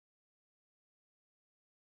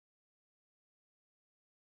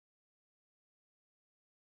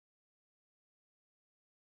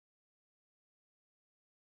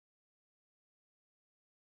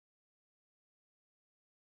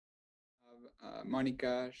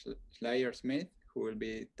Monika Schleier-Smith, who will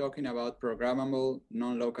be talking about programmable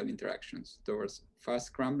non-local interactions towards fast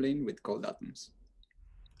scrambling with cold atoms.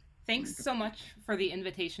 Thanks Monika. so much for the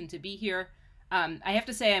invitation to be here. I have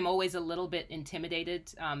to say, I'm always a little bit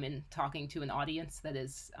intimidated in talking to an audience that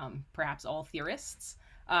is perhaps all theorists.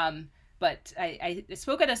 But I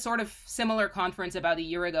spoke at a sort of similar conference about a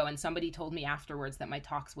year ago, and somebody told me afterwards that my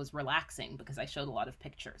talks was relaxing because I showed a lot of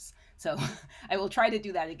pictures. So I will try to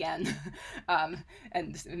do that again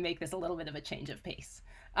and make this a little bit of a change of pace.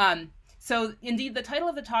 So indeed, the title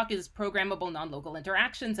of the talk is Programmable Non-Local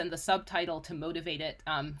Interactions, and the subtitle to motivate it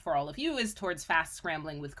for all of you is Towards Fast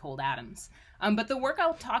Scrambling with Cold Atoms. But the work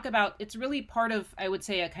I'll talk about, it's really part of, I would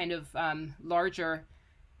say, a kind of larger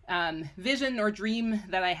vision or dream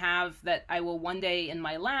that I have that I will one day in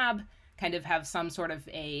my lab kind of have some sort of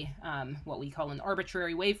a what we call an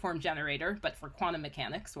arbitrary waveform generator, but for quantum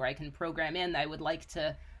mechanics, where I can program in. I would like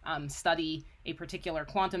to study a particular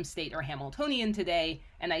quantum state or Hamiltonian today,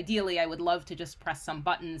 and ideally I would love to just press some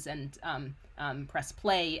buttons and press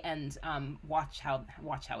play and watch how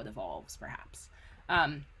it evolves, perhaps.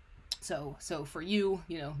 So for you,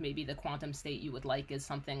 maybe the quantum state you would like is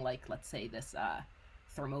something like, let's say, this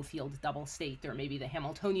thermofield double state, or maybe the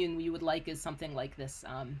Hamiltonian you would like is something like this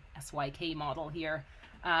SYK model here.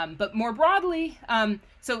 But more broadly,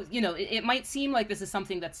 it might seem like this is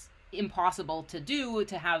something that's impossible to do,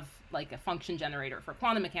 to have like a function generator for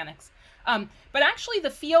quantum mechanics. But actually the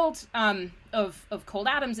field of cold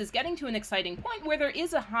atoms is getting to an exciting point where there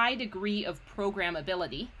is a high degree of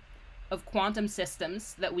programmability of quantum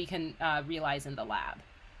systems that we can realize in the lab.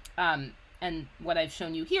 And what I've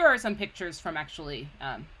shown you here are some pictures from actually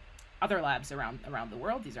other labs around the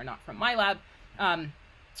world. These are not from my lab,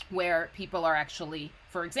 where people are actually,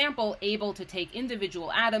 for example, able to take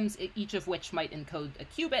individual atoms, each of which might encode a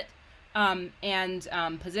qubit,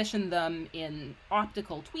 and position them in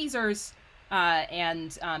optical tweezers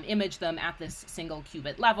and image them at this single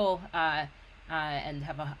qubit level, and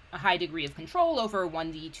have a high degree of control over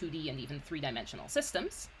 1D, 2D, and even three-dimensional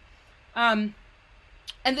systems.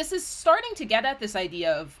 And this is starting to get at this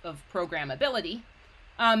idea of programmability.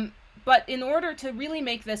 But in order to really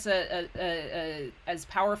make this as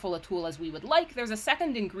powerful a tool as we would like, there's a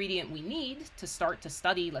second ingredient we need to start to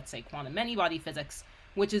study, let's say, quantum many-body physics,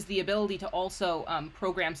 which is the ability to also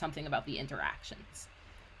program something about the interactions.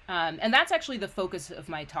 And that's actually the focus of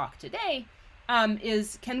my talk today,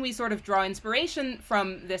 is can we sort of draw inspiration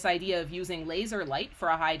from this idea of using laser light for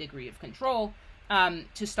a high degree of control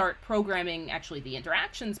to start programming actually the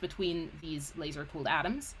interactions between these laser-cooled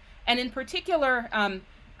atoms. And in particular,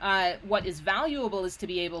 what is valuable is to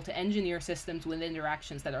be able to engineer systems with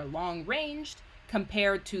interactions that are long-ranged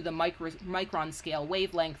compared to the micron scale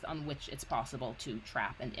wavelength on which it's possible to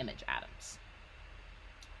trap and image atoms.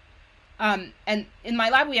 And in my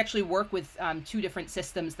lab, we actually work with two different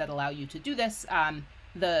systems that allow you to do this.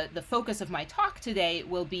 The focus of my talk today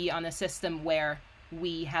will be on a system where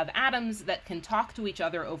we have atoms that can talk to each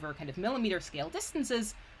other over kind of millimeter scale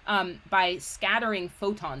distances by scattering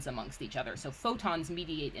photons amongst each other. So photons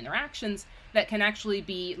mediate interactions that can actually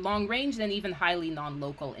be long-range and even highly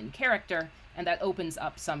non-local in character, and that opens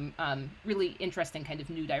up some really interesting kind of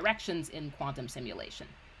new directions in quantum simulation.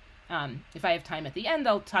 If I have time at the end,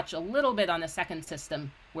 I'll touch a little bit on a second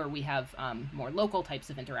system where we have more local types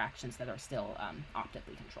of interactions that are still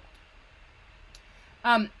optically controlled.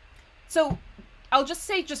 So I'll just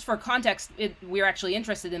say, just for context, we're actually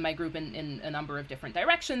interested in my group in a number of different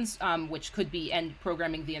directions, which could be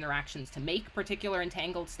programming the interactions to make particular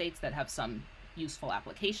entangled states that have some useful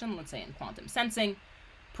application, let's say in quantum sensing,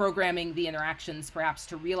 programming the interactions perhaps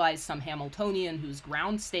to realize some Hamiltonian whose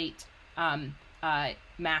ground state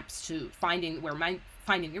maps to finding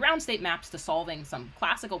the ground state maps to solving some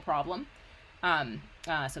classical problem.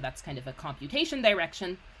 So that's kind of a computation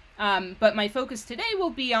direction. But my focus today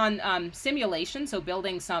will be on simulation, so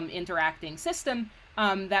building some interacting system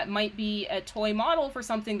that might be a toy model for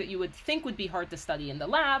something that you would think would be hard to study in the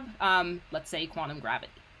lab, let's say quantum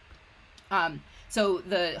gravity. So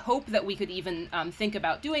the hope that we could even think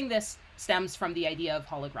about doing this stems from the idea of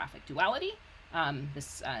holographic duality,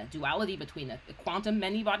 this duality between a quantum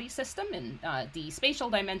many-body system in d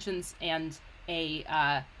spatial dimensions and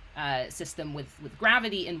a system with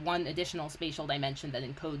gravity in one additional spatial dimension that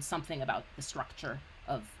encodes something about the structure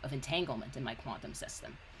of entanglement in my quantum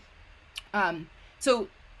system. So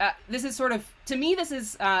this is sort of, to me, this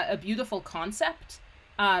is a beautiful concept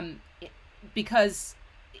because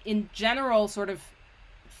in general, sort of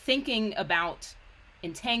thinking about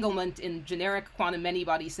entanglement in generic quantum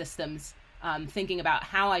many-body systems, thinking about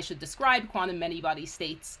how I should describe quantum many-body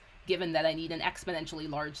states given that I need an exponentially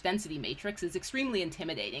large density matrix, is extremely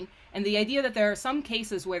intimidating. And the idea that there are some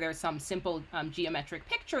cases where there's some simple geometric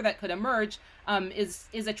picture that could emerge is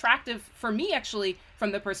attractive for me, actually,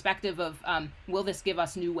 from the perspective of will this give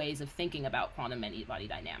us new ways of thinking about quantum many-body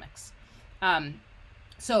dynamics?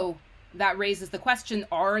 So that raises the question,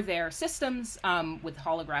 are there systems with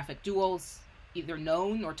holographic duals either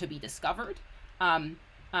known or to be discovered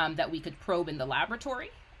that we could probe in the laboratory?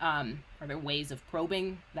 Are there ways of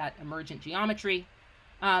probing that emergent geometry?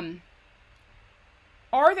 Are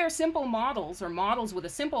there simple models or models with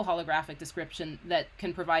a simple holographic description that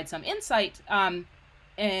can provide some insight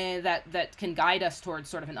that can guide us towards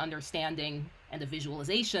sort of an understanding and a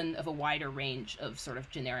visualization of a wider range of sort of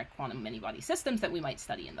generic quantum many-body systems that we might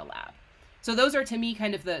study in the lab? So those are, to me,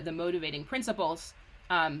 kind of the motivating principles.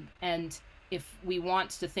 And if we want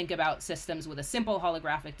to think about systems with a simple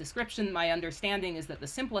holographic description, my understanding is that the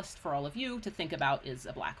simplest for all of you to think about is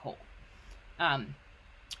a black hole. And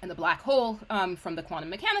the black hole, from the quantum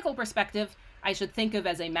mechanical perspective, I should think of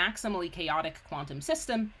as a maximally chaotic quantum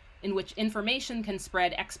system in which information can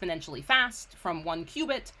spread exponentially fast from 1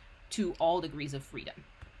 qubit to all degrees of freedom.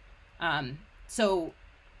 So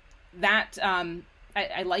that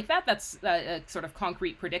I like that. That's a sort of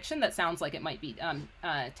concrete prediction that sounds like it might be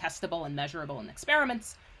testable and measurable in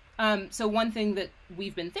experiments. So one thing that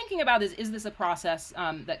we've been thinking about is this a process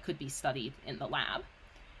that could be studied in the lab?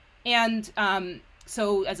 And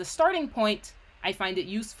so as a starting point, I find it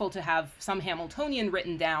useful to have some Hamiltonian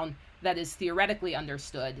written down that is theoretically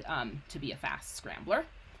understood to be a fast scrambler.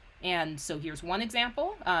 And so here's one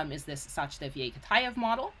example, is this Sachdev-Kataev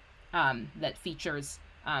model that features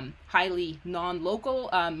highly non-local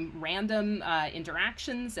random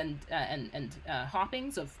interactions and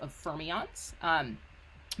hoppings of fermions.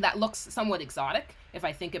 That looks somewhat exotic if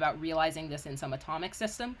I think about realizing this in some atomic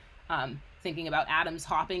system. Thinking about atoms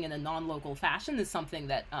hopping in a non-local fashion is something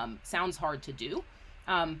that sounds hard to do.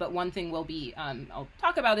 But one thing I'll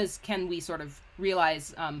talk about is, can we sort of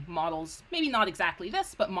realize models, maybe not exactly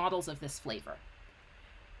this, but models of this flavor.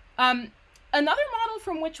 Another model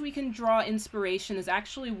from which we can draw inspiration is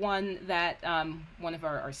actually one that one of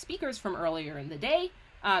our speakers from earlier in the day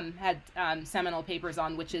had seminal papers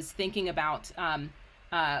on, which is thinking about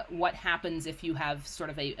what happens if you have sort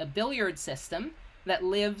of a billiard system that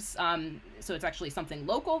lives, so it's actually something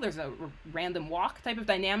local. There's a random walk type of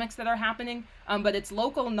dynamics that are happening, but it's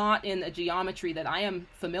local not in a geometry that I am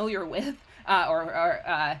familiar with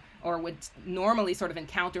or would normally sort of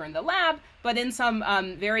encounter in the lab, but in some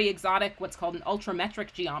very exotic, what's called an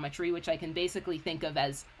ultrametric geometry, which I can basically think of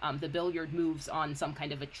as the billiard moves on some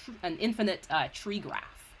kind of an infinite tree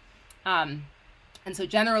graph. And so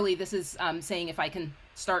generally this is saying if I can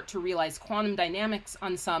start to realize quantum dynamics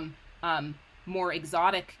on some more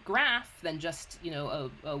exotic graph than just, a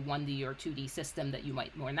 1D or 2D system that you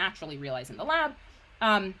might more naturally realize in the lab,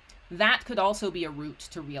 that could also be a route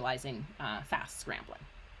to realizing fast scrambling.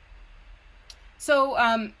 So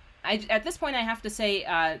at this point, I have to say,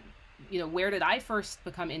 where did I first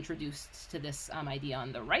become introduced to this idea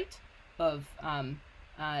on the right of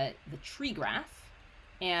the tree graph?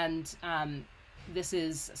 And this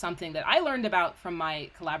is something that I learned about from my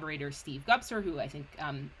collaborator, Steve Gubser, who I think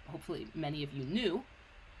hopefully many of you knew.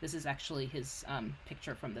 This is actually his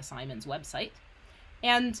picture from the Simons website.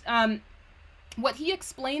 And what he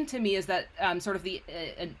explained to me is that sort of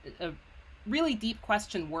a really deep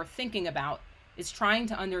question worth thinking about is trying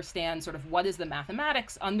to understand sort of what is the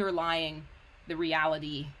mathematics underlying the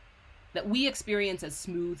reality that we experience as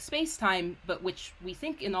smooth space-time, but which we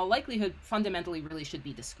think in all likelihood fundamentally really should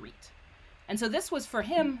be discrete. And so this was for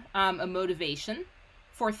him a motivation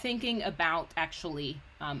for thinking about actually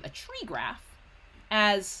a tree graph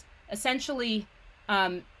as essentially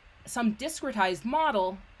some discretized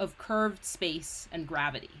model of curved space and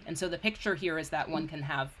gravity. And so the picture here is that one can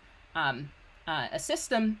have a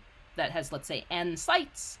system that has, let's say, n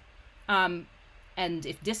sites, and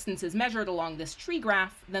if distance is measured along this tree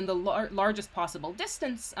graph, then the largest possible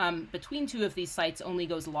distance between two of these sites only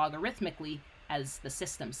goes logarithmically as the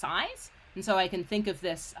system size. And so I can think of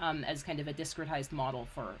this as kind of a discretized model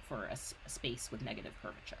for a space with negative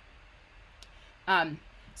curvature.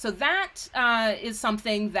 So that is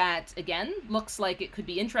something that, again, looks like it could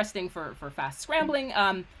be interesting for fast scrambling,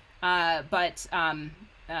 or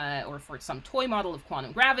for some toy model of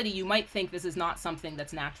quantum gravity. You might think this is not something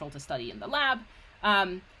that's natural to study in the lab.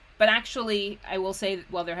 But actually, I will say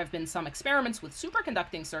that, well, there have been some experiments with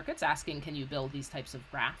superconducting circuits asking, can you build these types of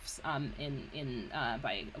graphs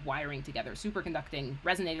by wiring together superconducting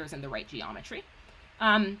resonators in the right geometry?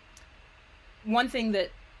 One thing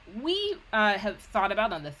that we have thought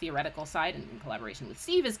about on the theoretical side, and in collaboration with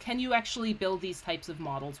Steve, is can you actually build these types of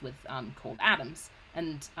models with cold atoms?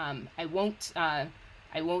 And I won't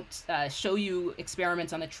show you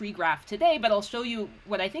experiments on a tree graph today, but I'll show you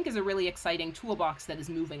what I think is a really exciting toolbox that is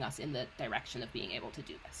moving us in the direction of being able to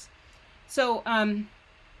do this. So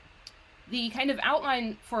the kind of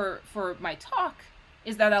outline for my talk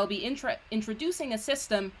is that I'll be introducing a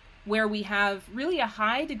system where we have really a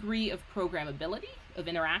high degree of programmability of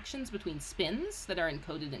interactions between spins that are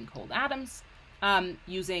encoded in cold atoms,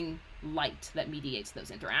 using light that mediates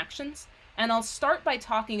those interactions. And I'll start by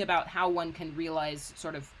talking about how one can realize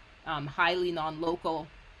sort of highly non-local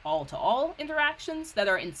all-to-all interactions that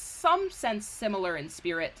are in some sense similar in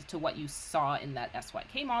spirit to what you saw in that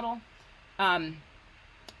SYK model.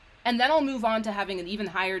 And then I'll move on to having an even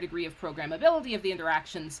higher degree of programmability of the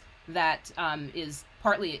interactions that is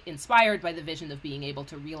partly inspired by the vision of being able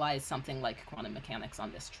to realize something like quantum mechanics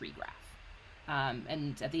on this tree graph.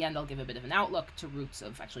 And at the end, I'll give a bit of an outlook to roots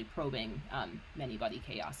of actually probing many-body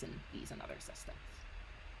chaos in these and other systems.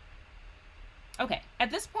 Okay, at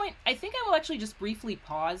this point, I think I will actually just briefly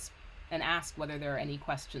pause and ask whether there are any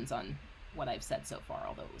questions on what I've said so far,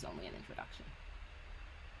 although it was only an introduction.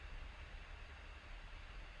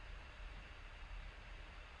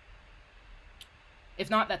 If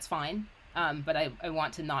not, that's fine. But I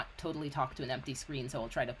want to not totally talk to an empty screen, so I'll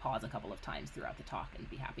try to pause a couple of times throughout the talk and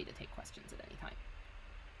be happy to take questions at any time.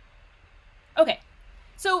 Okay,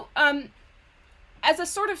 so as a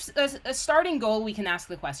sort of a starting goal, we can ask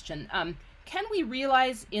the question, can we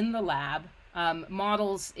realize in the lab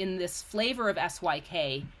models in this flavor of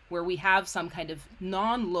SYK where we have some kind of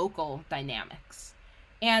non-local dynamics?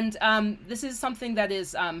 And this is something that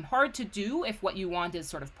is hard to do if what you want is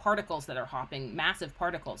sort of particles that are hopping, massive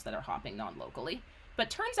particles that are hopping non-locally, but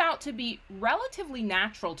turns out to be relatively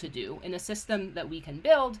natural to do in a system that we can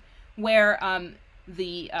build where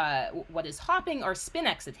what is hopping are spin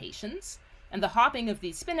excitations, and the hopping of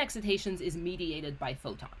these spin excitations is mediated by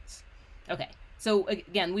photons. Okay, so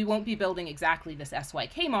again, we won't be building exactly this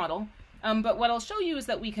SYK model, but what I'll show you is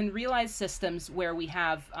that we can realize systems where we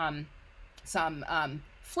have some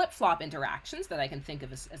flip-flop interactions that I can think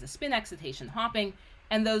of as a spin excitation hopping,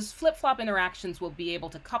 and those flip-flop interactions will be able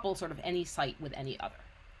to couple sort of any site with any other.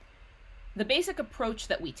 The basic approach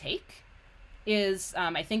that we take is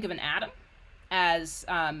I think of an atom as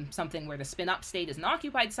something where the spin-up state is an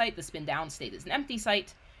occupied site, the spin-down state is an empty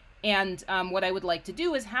site, and what I would like to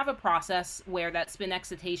do is have a process where that spin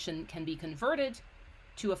excitation can be converted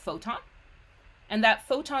to a photon, and that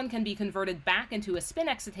photon can be converted back into a spin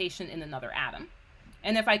excitation in another atom.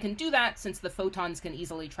 And if I can do that, since the photons can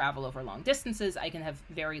easily travel over long distances, I can have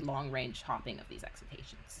very long-range hopping of these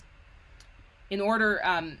excitations. In order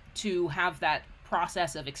to have that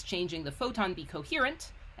process of exchanging the photon be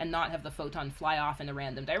coherent and not have the photon fly off in a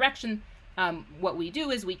random direction, what we do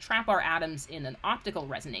is we trap our atoms in an optical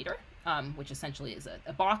resonator, which essentially is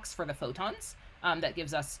a box for the photons that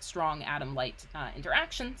gives us strong atom-light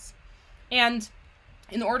interactions. And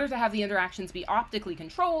in order to have the interactions be optically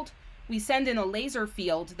controlled, we send in a laser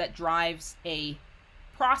field that drives a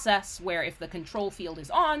process where if the control field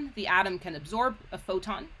is on, the atom can absorb a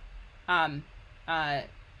photon and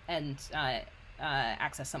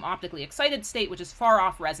access some optically excited state, which is far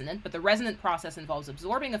off resonant, but the resonant process involves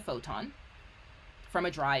absorbing a photon from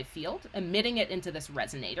a drive field, emitting it into this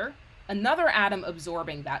resonator, another atom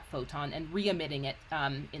absorbing that photon and re-emitting it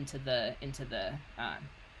into the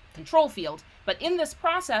control field. But in this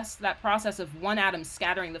process, that process of one atom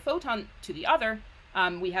scattering the photon to the other,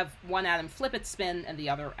 we have one atom flip its spin and the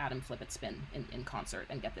other atom flip its spin in concert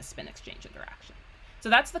and get this spin exchange interaction. So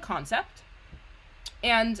that's the concept.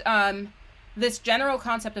 And this general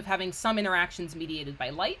concept of having some interactions mediated by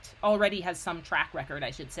light already has some track record,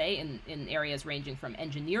 I should say, in areas ranging from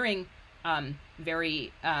engineering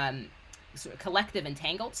very sort of collective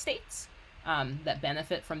entangled states that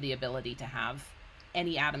benefit from the ability to have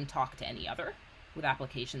any atom talk to any other, with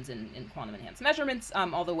applications in quantum enhanced measurements,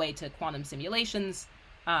 all the way to quantum simulations,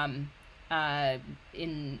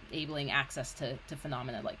 enabling access to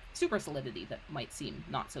phenomena like supersolidity that might seem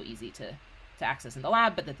not so easy to access in the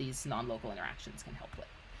lab, but that these non-local interactions can help with.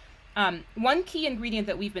 One key ingredient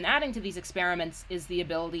that we've been adding to these experiments is the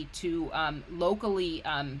ability to locally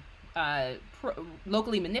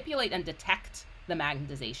manipulate and detect the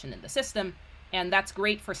magnetization in the system. And that's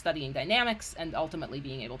great for studying dynamics and ultimately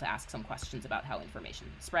being able to ask some questions about how information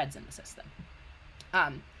spreads in the system.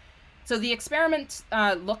 So the experiment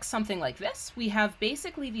looks something like this. We have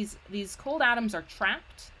basically these cold atoms are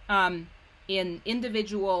trapped in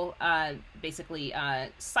individual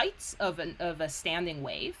sites of a standing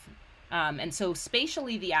wave. And so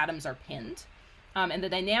spatially, the atoms are pinned, and the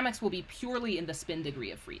dynamics will be purely in the spin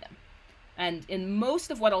degree of freedom. And in most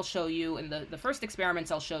of what I'll show you, in the first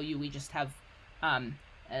experiments I'll show you, we just have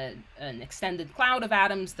an extended cloud of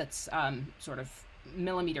atoms that's sort of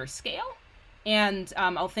millimeter scale. And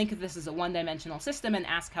I'll think of this as a one-dimensional system and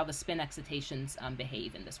ask how the spin excitations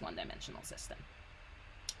behave in this one-dimensional system.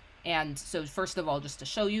 And so first of all, just to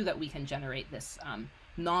show you that we can generate this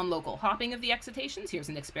non-local hopping of the excitations, here's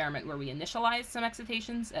an experiment where we initialize some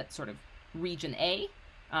excitations at sort of region A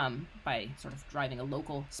by sort of driving a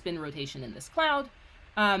local spin rotation in this cloud,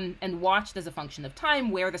 and watched as a function of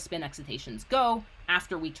time where the spin excitations go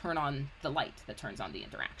after we turn on the light that turns on the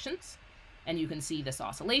interactions. And you can see this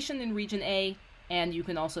oscillation in region A, and you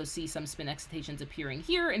can also see some spin excitations appearing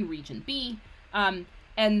here in region B.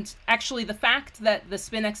 And actually, the fact that the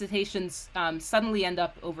spin excitations suddenly end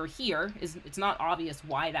up over here it's not obvious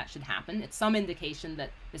why that should happen. It's some indication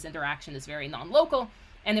that this interaction is very non-local.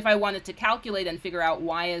 And if I wanted to calculate and figure out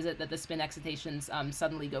why is it that the spin excitations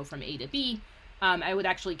suddenly go from A to B, I would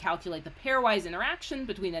actually calculate the pairwise interaction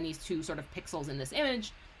between any two sort of pixels in this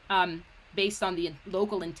image based on the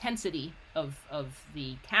local intensity of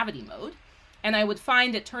the cavity mode. And I would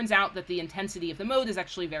find it turns out that the intensity of the mode is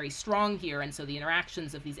actually very strong here, and so the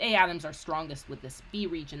interactions of these A atoms are strongest with this B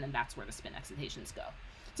region, and that's where the spin excitations go.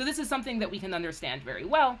 So this is something that we can understand very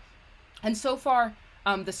well. And so far,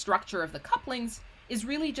 the structure of the couplings is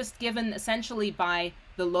really just given essentially by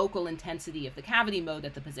the local intensity of the cavity mode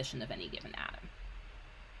at the position of any given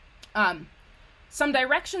atom. Some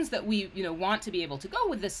directions that we want to be able to go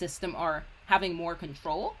with this system are having more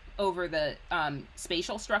control over the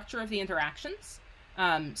spatial structure of the interactions.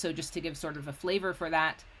 So just to give sort of a flavor for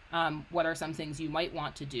that, what are some things you might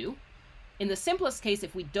want to do? In the simplest case,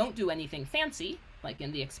 if we don't do anything fancy, like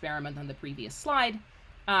in the experiment on the previous slide,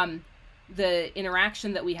 the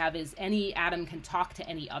interaction that we have is any atom can talk to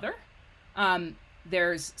any other.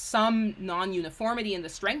 There's some non-uniformity in the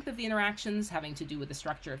strength of the interactions having to do with the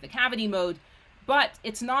structure of the cavity mode, but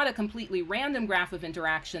it's not a completely random graph of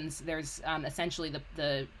interactions. There's essentially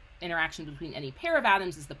the interaction between any pair of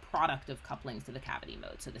atoms is the product of couplings to the cavity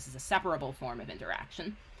mode. So this is a separable form of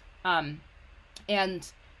interaction.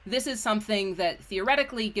 And this is something that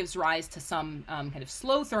theoretically gives rise to some kind of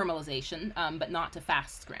slow thermalization, but not to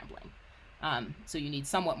fast scrambling. So you need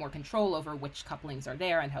somewhat more control over which couplings are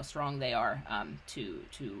there and how strong they are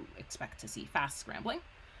to expect to see fast scrambling.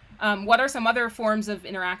 What are some other forms of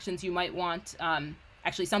interactions you might want?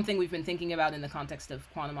 Actually, something we've been thinking about in the context of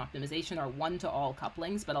quantum optimization are one-to-all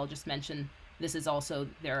couplings, but I'll just mention this is also,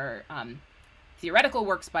 there are theoretical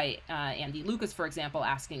works by Andy Lucas, for example,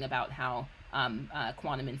 asking about how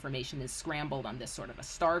quantum information is scrambled on this sort of a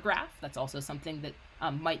star graph. That's also something that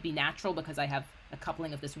might be natural because I have a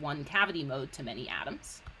coupling of this one cavity mode to many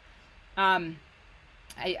atoms.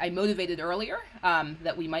 I motivated earlier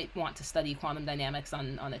that we might want to study quantum dynamics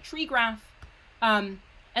on a tree graph.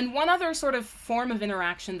 And one other sort of form of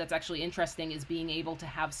interaction that's actually interesting is being able to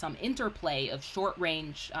have some interplay of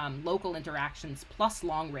short-range local interactions plus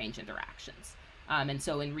long-range interactions. And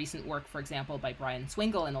so in recent work, for example, by Brian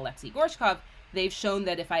Swingle and Alexei Gorshkov, they've shown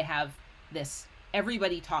that if I have this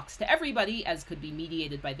everybody talks to everybody, as could be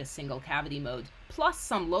mediated by this single cavity mode, plus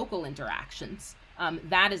some local interactions,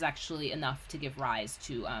 that is actually enough to give rise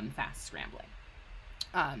to fast scrambling.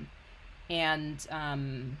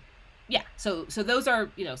 Yeah, so those are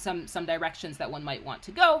some directions that one might want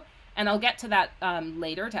to go, and I'll get to that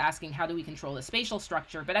later, to asking how do we control the spatial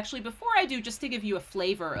structure. But actually, before I do, just to give you a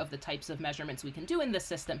flavor of the types of measurements we can do in this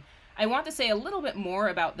system, I want to say a little bit more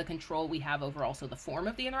about the control we have over also the form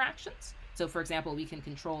of the interactions. So for example, we can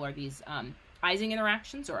control, are these Ising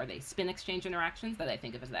interactions, or are they spin exchange interactions that I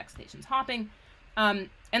think of as the excitations hopping? And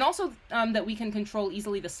also that we can control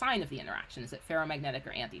easily the sign of the interaction. Is it ferromagnetic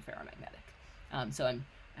or anti-ferromagnetic? So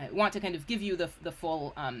I want to kind of give you the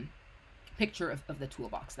full picture of the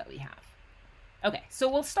toolbox that we have. Okay, so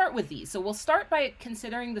we'll start with these. So we'll start by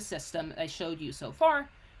considering the system I showed you so far,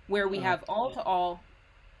 where we have all-to-all.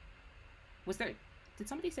 Did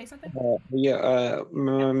somebody say something?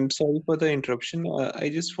 I'm sorry for the interruption. I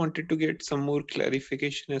just wanted to get some more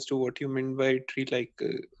clarification as to what you meant by tree-like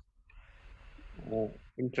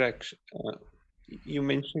interaction. You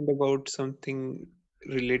mentioned about something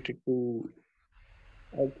related to.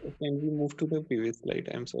 Can we move to the previous slide?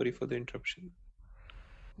 I'm sorry for the interruption.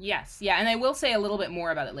 Yes, yeah, and I will say a little bit more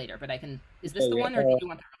about it later, but I can. Is this the one, or do you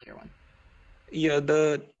want the earlier one? Yeah,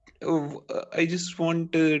 I just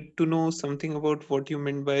want to know something about what you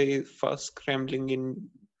meant by fast scrambling in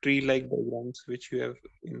tree-like diagrams, which you have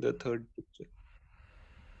in the third picture.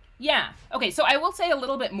 Yeah. Okay, so I will say a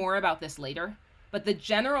little bit more about this later. But the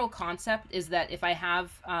general concept is that if I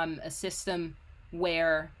have a system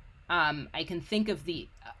where I can think of the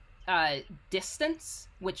distance,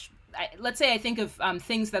 which let's say I think of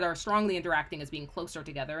things that are strongly interacting as being closer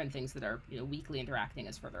together and things that are weakly interacting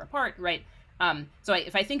as further apart, right? So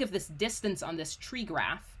if I think of this distance on this tree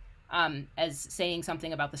graph as saying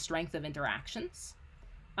something about the strength of interactions,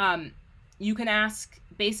 you can ask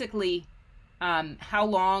basically how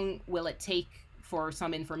long will it take for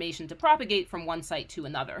some information to propagate from one site to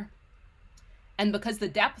another. And because the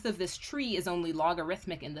depth of this tree is only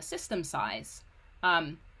logarithmic in the system size,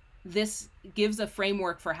 this gives a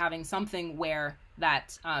framework for having something where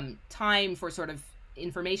that time for sort of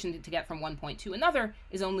information to get from one point to another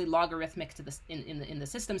is only logarithmic to the in the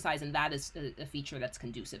system size, and that is a feature that's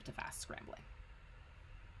conducive to fast scrambling.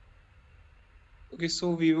 Okay, so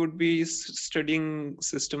we would be studying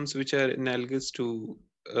systems which are analogous to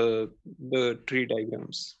the tree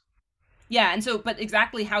diagrams. Yeah, and so, but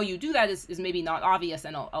exactly how you do that is maybe not obvious,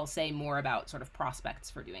 and I'll say more about sort of prospects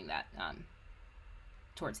for doing that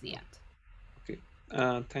towards the end. Okay,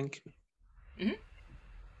 thank you.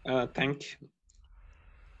 Mm-hmm. Thank you.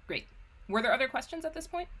 Great. Were there other questions at this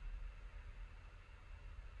point?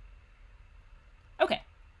 Okay.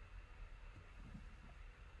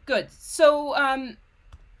 Good. So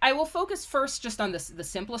I will focus first just on the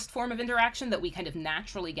simplest form of interaction that we kind of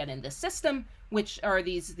naturally get in this system, which are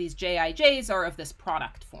these JIJs are of this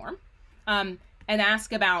product form, and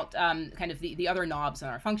ask about kind of the other knobs in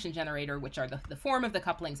our function generator, which are the form of the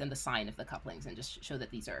couplings and the sign of the couplings, and just show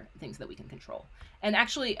that these are things that we can control. And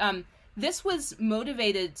actually, this was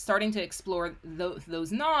motivated, starting to explore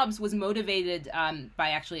those knobs was motivated by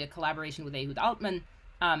actually a collaboration with Ehud Altman,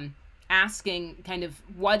 asking kind of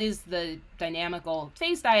what is the dynamical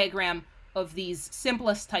phase diagram of these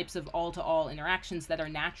simplest types of all-to-all interactions that are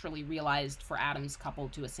naturally realized for atoms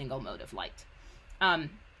coupled to a single mode of light.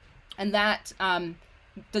 And that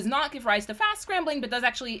does not give rise to fast scrambling, but does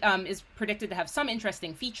actually is predicted to have some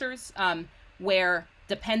interesting features where,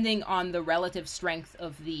 depending on the relative strength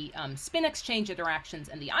of the spin exchange interactions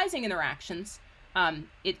and the Ising interactions,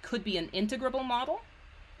 it could be an integrable model.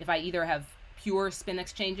 If I either have pure spin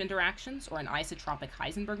exchange interactions or an isotropic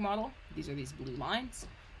Heisenberg model, these are these blue lines,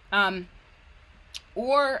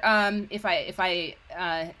 or if I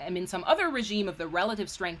am in some other regime of the relative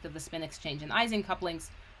strength of the spin exchange and Ising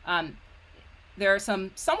couplings, there are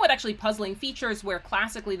some somewhat actually puzzling features where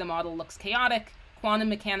classically the model looks chaotic. Quantum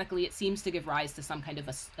mechanically, it seems to give rise to some kind of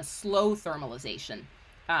a slow thermalization.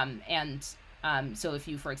 So if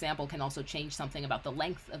you, for example, can also change something about the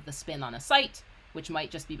length of the spin on a site, which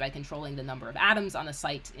might just be by controlling the number of atoms on a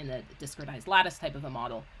site in a discretized lattice type of a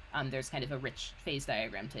model, there's kind of a rich phase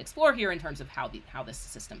diagram to explore here in terms of how this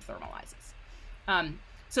system thermalizes.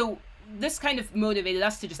 So this kind of motivated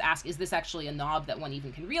us to just ask, is this actually a knob that one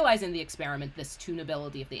even can realize in the experiment, this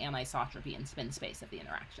tunability of the anisotropy and spin space of the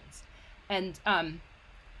interactions? And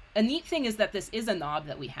a neat thing is that this is a knob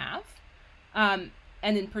that we have. And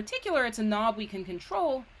in particular, it's a knob we can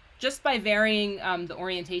control just by varying the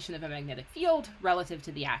orientation of a magnetic field relative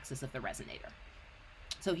to the axis of the resonator.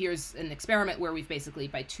 So here's an experiment where we've basically,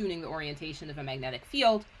 by tuning the orientation of a magnetic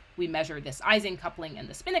field, we measure this Ising coupling and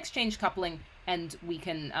the spin exchange coupling, and we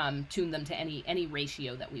can tune them to any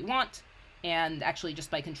ratio that we want. And actually,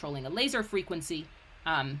 just by controlling a laser frequency,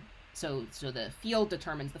 so the field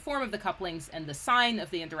determines the form of the couplings, and the sign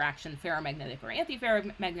of the interaction, ferromagnetic or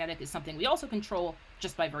anti-ferromagnetic, is something we also control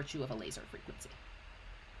just by virtue of a laser frequency.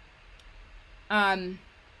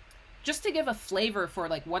 Just to give a flavor for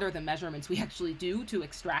like what are the measurements we actually do to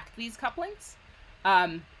extract these couplings.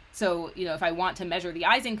 So, if I want to measure the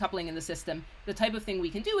Ising coupling in the system, the type of thing we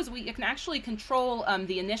can do is we can actually control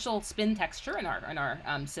the initial spin texture in our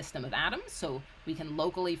system of atoms. So we can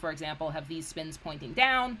locally, for example, have these spins pointing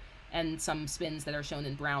down and some spins that are shown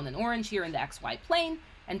in brown and orange here in the XY plane,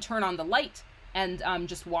 and turn on the light and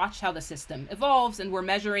just watch how the system evolves. And we're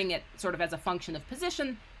measuring it sort of as a function of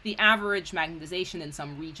position, the average magnetization in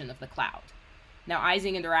some region of the cloud. Now,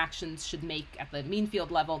 Ising interactions should make, at the mean field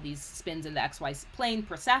level, these spins in the XY plane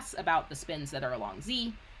precess about the spins that are along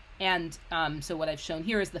Z. And so what I've shown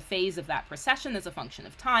here is the phase of that precession as a function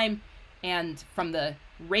of time. And from the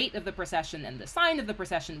rate of the precession and the sign of the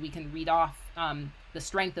precession, we can read off the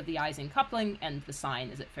strength of the Ising coupling and the sign,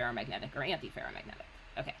 is it ferromagnetic or anti-ferromagnetic?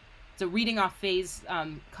 Okay. So reading off phase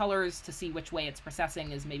colors to see which way it's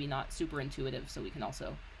precessing is maybe not super intuitive, so we can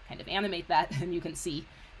also kind of animate that, and you can see,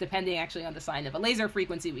 depending actually on the sign of a laser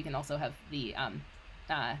frequency, we can also have the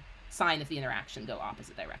sign of the interaction go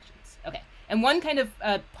opposite directions. Okay, and one kind of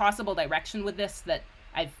possible direction with this that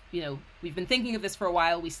we've been thinking of this for a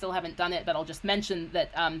while. We still haven't done it, but I'll just mention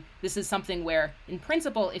that this is something where, in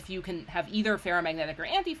principle, if you can have either ferromagnetic or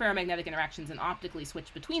anti-ferromagnetic interactions and optically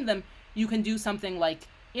switch between them, you can do something like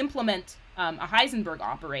implement a Heisenberg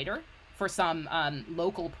operator for some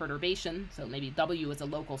local perturbation. So maybe W is a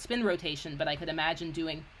local spin rotation, but I could imagine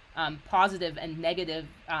doing positive and negative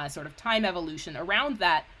sort of time evolution around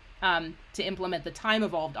that to implement the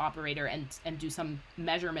time-evolved operator and do some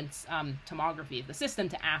measurements, tomography of the system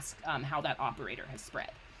to ask how that operator has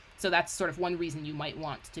spread. So that's sort of one reason you might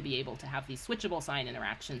want to be able to have these switchable sign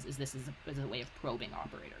interactions, is this is a way of probing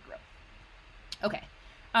operator growth. Okay.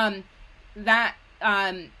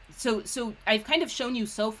 So I've kind of shown you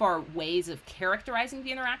so far ways of characterizing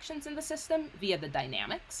the interactions in the system via the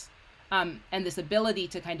dynamics. And this ability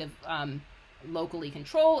to kind of locally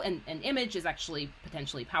control and image is actually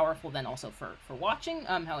potentially powerful then also for watching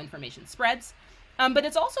how information spreads. But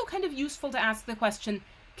it's also kind of useful to ask the question,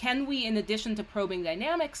 can we, in addition to probing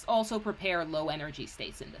dynamics, also prepare low energy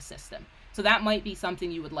states in the system? So that might be something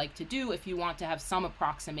you would like to do if you want to have some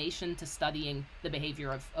approximation to studying the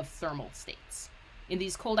behavior of thermal states. In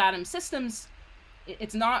these cold atom systems,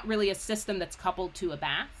 it's not really a system that's coupled to a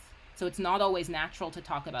bath, so it's not always natural to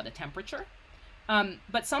talk about a temperature.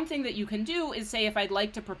 But something that you can do is say, if I'd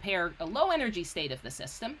like to prepare a low energy state of the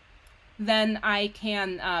system, then I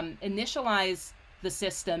can initialize the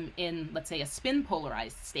system in, let's say, a spin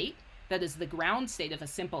polarized state. That is the ground state of a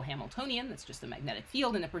simple Hamiltonian. That's just a magnetic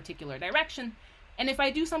field in a particular direction. And if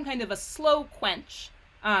I do some kind of a slow quench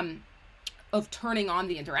of turning on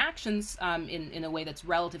the interactions in a way that's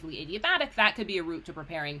relatively adiabatic, that could be a route to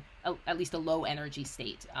preparing at least a low energy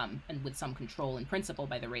state, and with some control in principle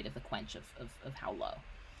by the rate of the quench of how low.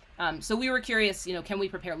 So we were curious, can we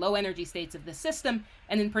prepare low energy states of this system?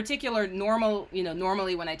 And in particular,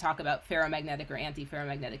 normally when I talk about ferromagnetic or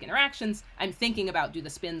anti-ferromagnetic interactions, I'm thinking about, do the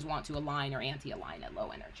spins want to align or anti-align at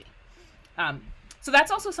low energy? So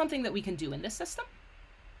that's also something that we can do in this system.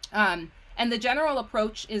 And the general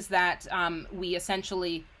approach is that we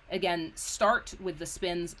essentially, again, start with the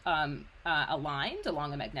spins aligned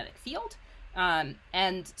along a magnetic field,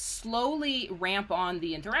 and slowly ramp on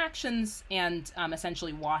the interactions and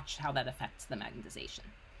essentially watch how that affects the magnetization.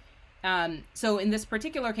 So in this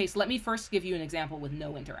particular case, let me first give you an example with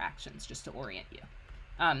no interactions, just to orient you.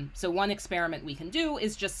 So one experiment we can do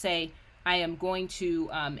is just say, I am going to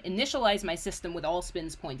initialize my system with all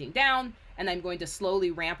spins pointing down, and I'm going to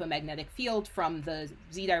slowly ramp a magnetic field from the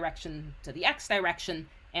z direction to the x direction,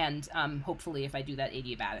 and hopefully if I do that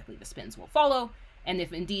adiabatically, the spins will follow. And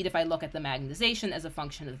if I look at the magnetization as a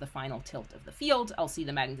function of the final tilt of the field, I'll see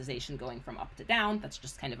the magnetization going from up to down. That's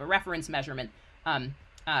just kind of a reference measurement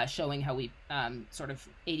showing how we sort of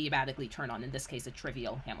adiabatically turn on, in this case, a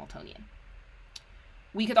trivial Hamiltonian.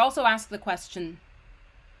 We could also ask the question,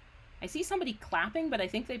 I see somebody clapping, but I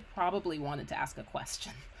think they probably wanted to ask a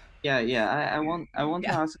question. Yeah. I want to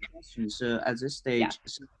ask a question. So at this stage,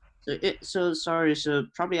 so sorry. So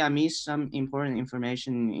probably I missed some important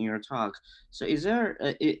information in your talk. So is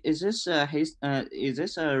this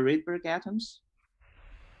Rydberg atoms?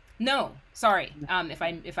 No, sorry.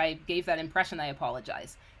 If I gave that impression, I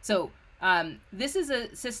apologize. So this is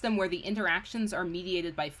a system where the interactions are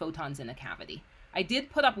mediated by photons in a cavity. I did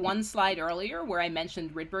put up one slide earlier where I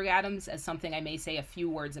mentioned Rydberg atoms as something I may say a few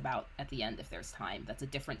words about at the end if there's time. That's a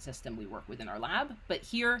different system we work with in our lab. But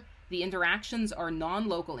here, the interactions are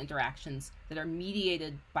non-local interactions that are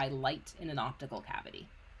mediated by light in an optical cavity.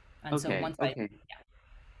 And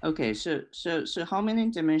Okay, so how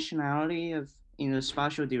many dimensionality in the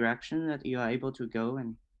spatial direction that you are able to go,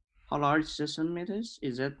 and how large system it is?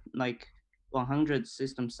 Is it like 100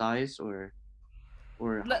 system size or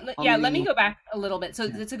let me go back a little bit. So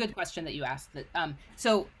it's a good question that you asked.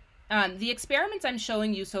 The experiments I'm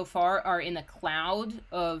showing you so far are in a cloud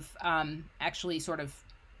of actually sort of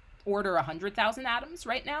order 100,000 atoms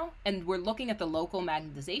right now, and we're looking at the local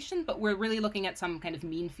magnetization, but we're really looking at some kind of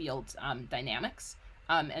mean field dynamics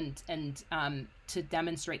and to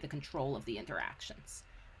demonstrate the control of the interactions.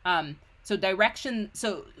 So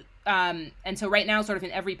right now, sort of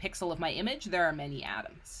in every pixel of my image, there are many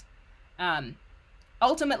atoms.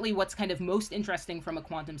 Ultimately, what's kind of most interesting from a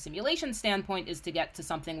quantum simulation standpoint is to get to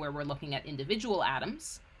something where we're looking at individual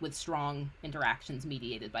atoms with strong interactions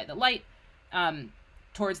mediated by the light.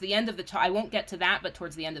 Towards the end of the talk, I won't get to that, but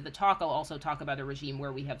towards the end of the talk, I'll also talk about a regime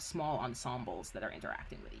where we have small ensembles that are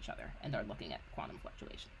interacting with each other and are looking at quantum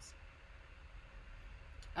fluctuations.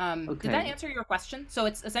 Okay. Did that answer your question? So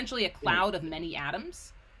it's essentially a cloud of many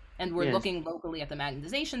atoms, and we're looking locally at the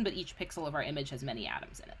magnetization, but each pixel of our image has many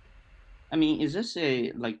atoms in it. I mean, is this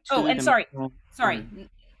a like? Oh, and sorry.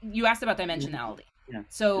 You asked about dimensionality. Yeah.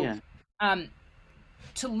 So Yeah.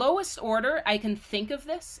 to lowest order, I can think of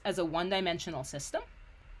this as a one-dimensional system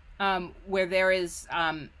where there is,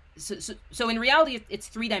 so in reality, it's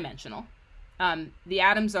three-dimensional. The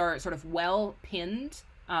atoms are sort of well pinned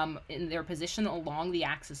in their position along the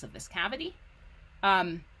axis of this cavity.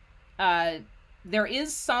 There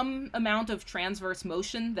is some amount of transverse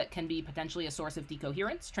motion that can be potentially a source of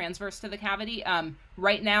decoherence transverse to the cavity.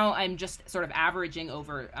 Right now, I'm just sort of averaging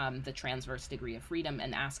over the transverse degree of freedom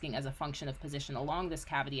and asking as a function of position along this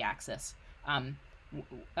cavity axis,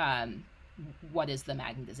 what is the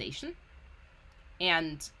magnetization?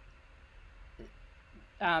 And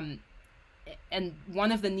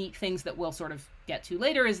one of the neat things that we'll sort of get to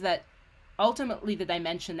later is that ultimately the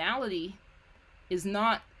dimensionality is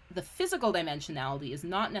not, the physical dimensionality is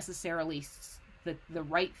not necessarily the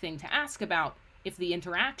right thing to ask about if the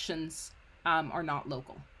interactions are not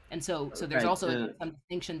local. And so there's also some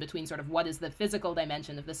distinction between sort of what is the physical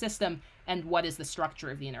dimension of the system and what is the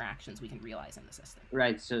structure of the interactions we can realize in the system.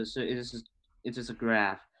 Right. So it is a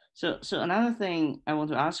graph. So another thing I want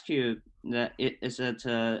to ask you that is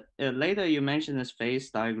that later you mentioned this phase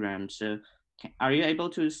diagram. So are you able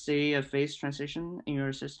to see a phase transition in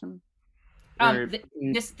your system?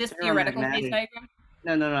 This theoretical phase diagram?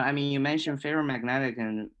 No. I mean, you mentioned ferromagnetic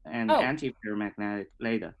and anti-ferromagnetic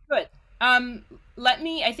later. Good.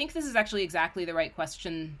 I think this is actually exactly the right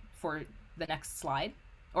question for the next slide,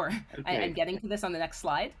 or okay. I'm getting to this on the next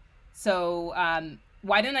slide. So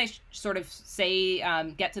why don't I sort of say,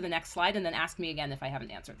 get to the next slide and then ask me again if I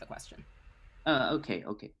haven't answered the question. Okay.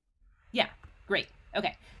 Yeah, great.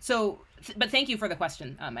 Okay. So, but thank you for the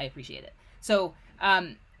question. I appreciate it. So,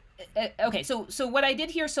 okay, so what I did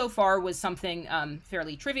here so far was something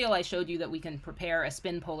fairly trivial. I showed you that we can prepare a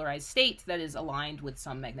spin polarized state that is aligned with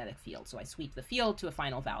some magnetic field. So I sweep the field to a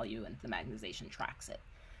final value and the magnetization tracks it.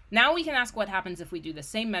 Now we can ask what happens if we do the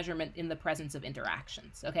same measurement in the presence of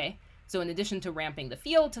interactions, okay? So in addition to ramping the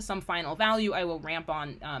field to some final value, I will ramp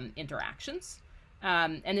on interactions.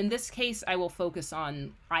 And in this case, I will focus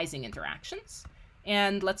on Ising interactions,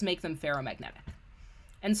 and let's make them ferromagnetic.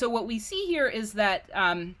 And so what we see here is that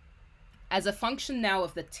as a function now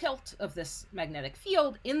of the tilt of this magnetic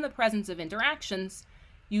field in the presence of interactions,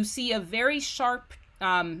 you see a very sharp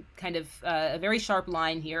a very sharp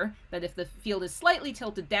line here that if the field is slightly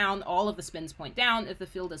tilted down, all of the spins point down. If the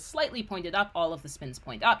field is slightly pointed up, all of the spins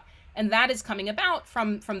point up. And that is coming about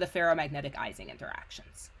from the ferromagnetic Ising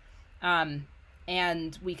interactions.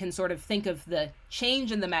 And we can sort of think of the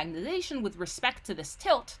change in the magnetization with respect to this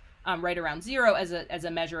tilt right around 0 as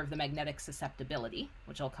a measure of the magnetic susceptibility,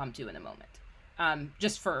 which I'll come to in a moment.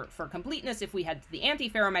 Just for completeness, if we had the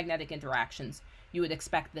anti-ferromagnetic interactions, you would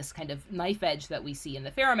expect this kind of knife edge that we see in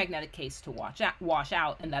the ferromagnetic case to wash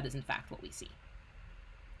out, and that is in fact what we see.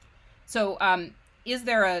 So is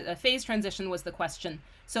there a phase transition was the question.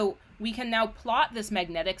 So we can now plot this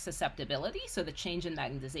magnetic susceptibility, so the change in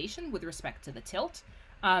magnetization with respect to the tilt,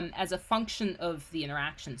 as a function of the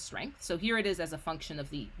interaction strength. So here it is as a function of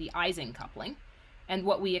the Ising coupling. And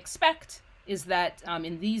what we expect is that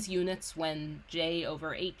in these units, when J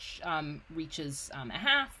over H reaches a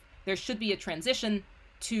half, there should be a transition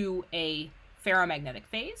to a ferromagnetic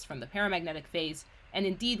phase from the paramagnetic phase. And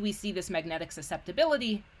indeed, we see this magnetic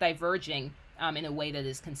susceptibility diverging in a way that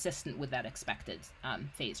is consistent with that expected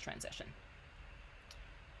phase transition.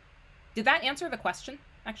 Did that answer the question,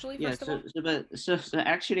 actually, first of all? So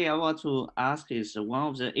actually, I want to ask is one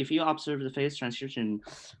of the, if you observe the phase transition,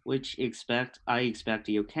 which I expect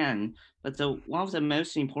you can, but one of the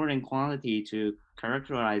most important quantity to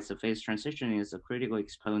characterize the phase transition is the critical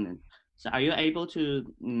exponent. So are you able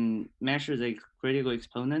to measure the critical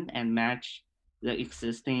exponent and match the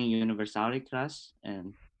existing universality class?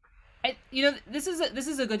 And this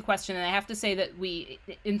is a good question, and I have to say that we,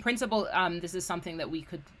 in principle, this is something that we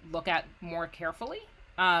could look at more carefully.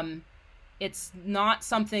 It's not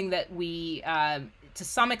something that we, to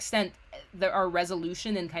some extent, our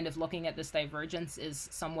resolution in kind of looking at this divergence is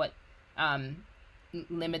somewhat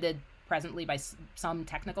limited presently by some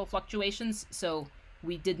technical fluctuations. So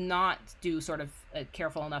we did not do sort of a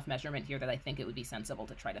careful enough measurement here that I think it would be sensible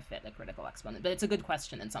to try to fit a critical exponent. But it's a good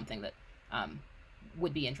question and something that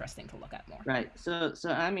would be interesting to look at more. Right. So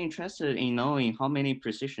I'm interested in knowing how many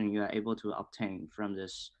precision you are able to obtain from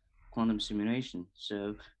this quantum simulation.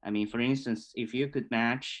 So, I mean, for instance, if you could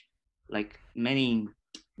match like many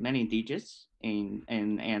digits and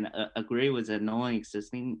agree with a known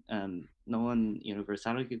existing known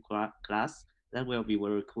universality class, that will be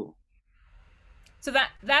very cool. So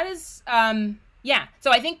that is yeah.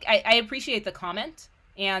 So I think I appreciate the comment,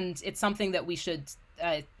 and it's something that we should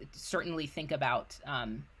certainly think about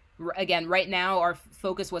again, right now our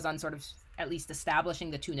focus was on sort of at least establishing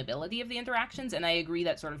the tunability of the interactions, and I agree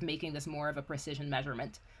that sort of making this more of a precision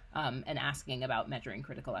measurement and asking about measuring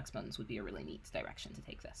critical exponents would be a really neat direction to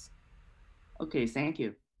take this. Okay, thank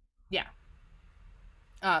you. Yeah.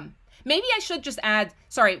 Maybe I should just add,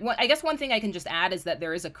 sorry, I guess one thing I can just add is that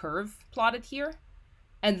there is a curve plotted here,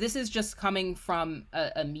 and this is just coming from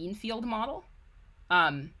a mean field model,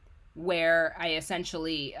 where I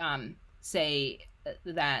essentially say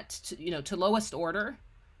that, to lowest order,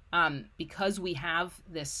 because we have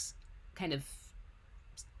this kind of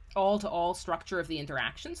all-to-all structure of the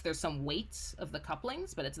interactions, there's some weights of the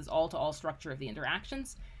couplings, but it's this all-to-all structure of the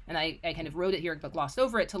interactions, and I kind of wrote it here but glossed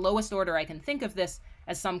over it. To lowest order, I can think of this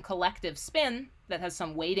as some collective spin that has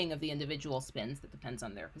some weighting of the individual spins that depends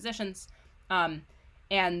on their positions.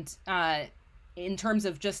 And in terms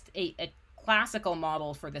of just a classical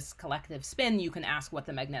model for this collective spin, you can ask what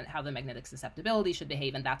how the magnetic susceptibility should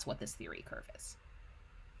behave, and that's what this theory curve is.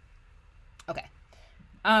 Okay.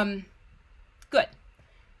 Good.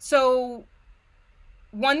 So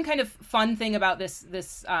one kind of fun thing about this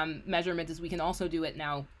measurement is we can also do it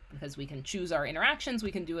now, because we can choose our interactions.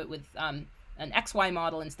 We can do it with an XY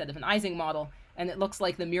model instead of an Ising model, and it looks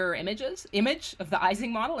like the mirror image of the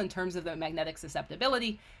Ising model in terms of the magnetic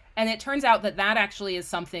susceptibility. And it turns out that that actually is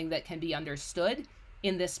something that can be understood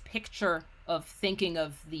in this picture of thinking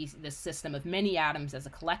of this system of many atoms as a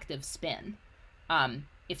collective spin.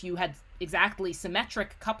 If you had exactly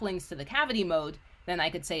symmetric couplings to the cavity mode, then I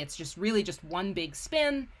could say it's just really just one big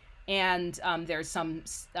spin, and there's some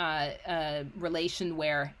relation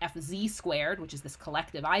where Fz squared, which is this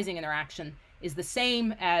collective Ising interaction, is the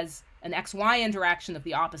same as an XY interaction of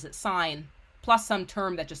the opposite sign, plus some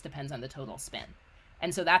term that just depends on the total spin.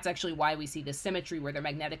 And so that's actually why we see this symmetry where the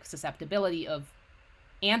magnetic susceptibility of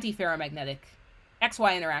anti-ferromagnetic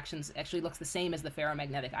XY interactions actually looks the same as the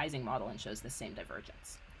ferromagnetic Ising model and shows the same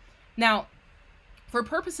divergence. Now, for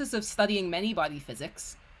purposes of studying many-body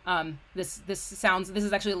physics, this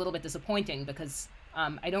is actually a little bit disappointing, because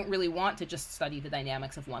I don't really want to just study the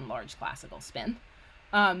dynamics of one large classical spin.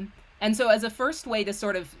 And so as a first way to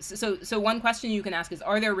sort of, so one question you can ask is,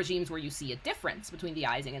 are there regimes where you see a difference between the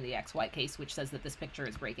Ising and the XY case, which says that this picture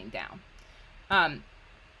is breaking down?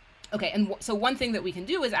 Okay, and so one thing that we can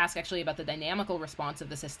do is ask actually about the dynamical response of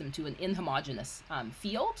the system to an inhomogeneous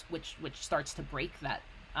field, which starts to break that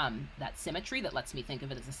symmetry that lets me think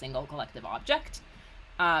of it as a single collective object.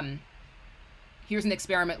 Here's an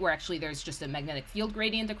experiment where actually there's just a magnetic field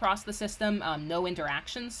gradient across the system, no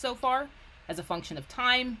interactions so far. As a function of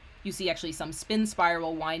time, you see actually some spin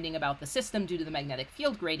spiral winding about the system due to the magnetic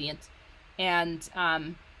field gradient. And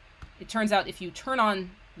it turns out if you turn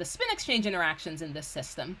on the spin exchange interactions in this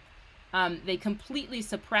system, they completely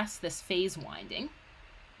suppress this phase winding.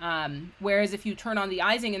 Whereas if you turn on the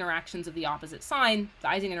Ising interactions of the opposite sign, the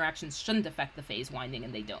Ising interactions shouldn't affect the phase winding,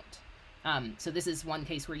 and they don't. So this is one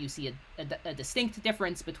case where you see a distinct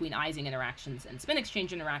difference between Ising interactions and spin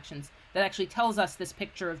exchange interactions that actually tells us this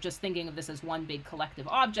picture of just thinking of this as one big collective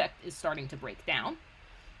object is starting to break down.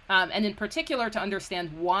 And in particular, to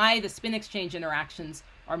understand why the spin exchange interactions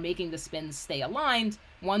are making the spins stay aligned,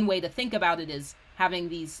 one way to think about it is having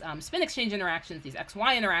these spin exchange interactions, these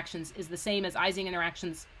XY interactions, is the same as Ising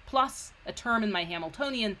interactions plus a term in my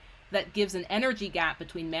Hamiltonian that gives an energy gap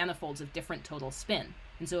between manifolds of different total spin.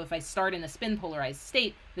 And so if I start in a spin polarized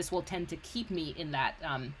state, this will tend to keep me in that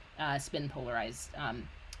spin polarized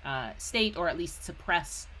state, or at least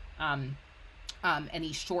suppress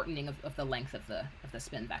any shortening of the length of the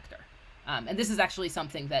spin vector. And this is actually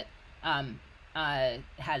something that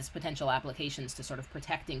has potential applications to sort of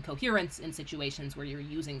protecting coherence in situations where you're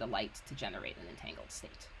using the light to generate an entangled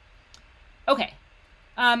state. Okay,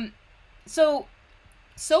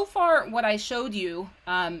 so far what I showed you,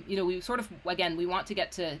 we sort of, again, we want to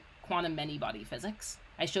get to quantum many-body physics.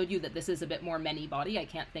 I showed you that this is a bit more many-body. I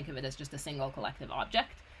can't think of it as just a single collective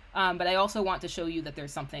object. But I also want to show you that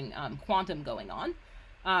there's something quantum going on.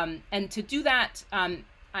 And to do that,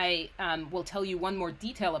 I will tell you one more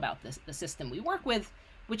detail about the system we work with,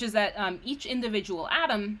 which is that each individual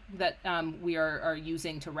atom that we are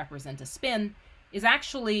using to represent a spin is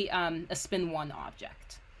actually a spin 1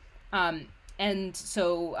 object. And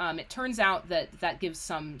so it turns out that gives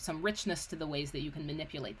some richness to the ways that you can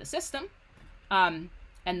manipulate the system,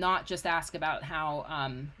 and not just ask about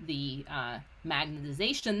how the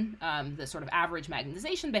magnetization, the sort of average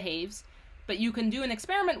magnetization behaves, but you can do an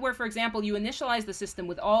experiment where, for example, you initialize the system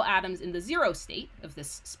with all atoms in the 0 state of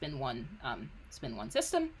this spin 1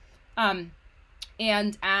 system,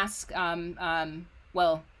 and ask,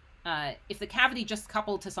 if the cavity just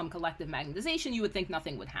coupled to some collective magnetization, you would think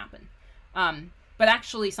nothing would happen. But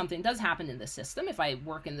actually something does happen in this system. If I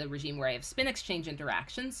work in the regime where I have spin exchange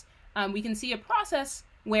interactions, we can see a process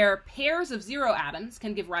where pairs of 0 atoms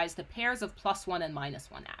can give rise to pairs of +1 and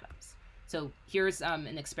 -1 atoms. So here's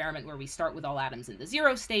an experiment where we start with all atoms in the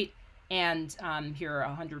 0 state, and here are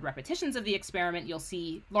 100 repetitions of the experiment. You'll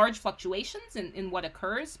see large fluctuations in what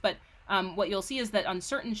occurs, but what you'll see is that on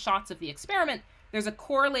certain shots of the experiment, there's a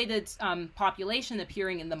correlated population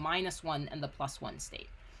appearing in the -1 and the +1 state.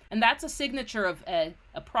 And that's a signature of a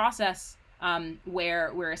process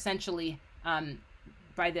where we're essentially,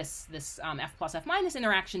 by this F plus F minus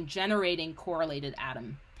interaction, generating correlated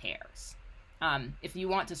atom pairs. If you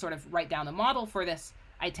want to sort of write down a model for this,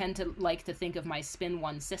 I tend to like to think of my spin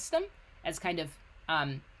 1 system as kind of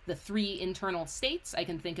the 3 internal states I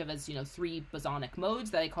can think of as, 3 bosonic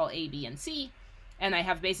modes that I call A, B, and C. And I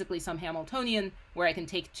have basically some Hamiltonian where I can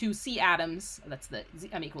take 2 C atoms, that's the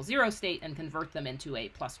M equals 0 state, and convert them into a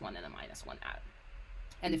 +1 and a -1 atom.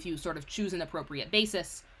 And if you sort of choose an appropriate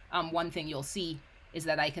basis, one thing you'll see is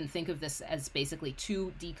that I can think of this as basically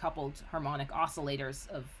 2 decoupled harmonic oscillators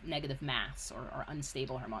of negative mass, or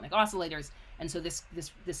unstable harmonic oscillators. And so this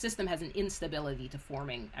system has an instability to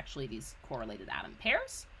forming actually these correlated atom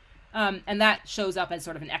pairs. And that shows up as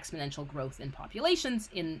sort of an exponential growth in populations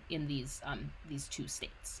in these 2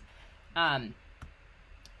 states.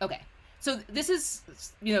 Okay, so this is,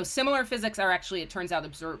 similar physics are actually, it turns out,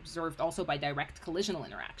 observed also by direct collisional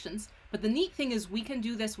interactions. But the neat thing is we can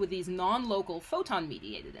do this with these non-local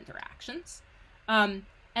photon-mediated interactions. And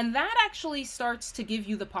that actually starts to give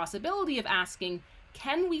you the possibility of asking,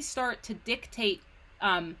 can we start to dictate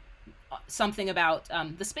something about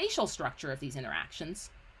the spatial structure of these interactions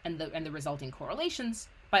and the resulting correlations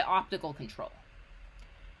by optical control?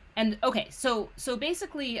 And okay, so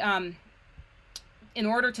basically, in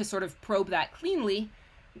order to sort of probe that cleanly,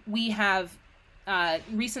 we have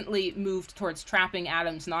recently moved towards trapping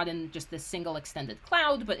atoms not in just this single extended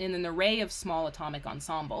cloud, but in an array of small atomic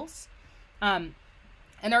ensembles. And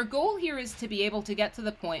our goal here is to be able to get to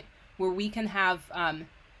the point where we can have,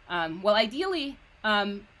 well, ideally,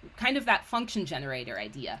 kind of that function generator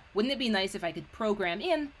idea. Wouldn't it be nice if I could program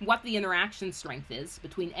in what the interaction strength is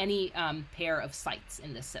between any pair of sites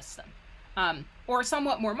in this system? Or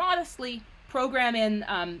somewhat more modestly, program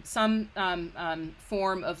in some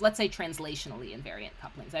form of, let's say, translationally invariant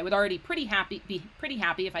couplings. I would already be pretty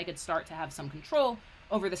happy if I could start to have some control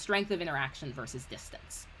over the strength of interaction versus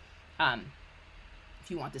distance. If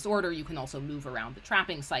you want disorder, you can also move around the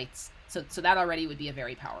trapping sites. So that already would be a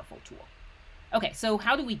very powerful tool. Okay, so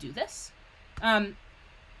how do we do this?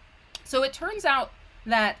 So it turns out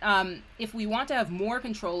that if we want to have more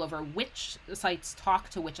control over which sites talk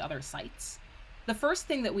to which other sites, the first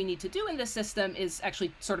thing that we need to do in this system is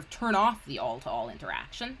actually sort of turn off the all-to-all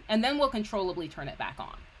interaction, and then we'll controllably turn it back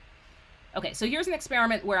on. Okay, so here's an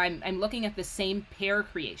experiment where I'm looking at the same pair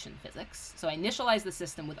creation physics. So I initialize the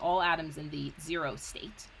system with all atoms in the 0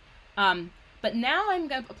 state. But now I'm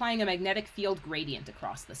applying a magnetic field gradient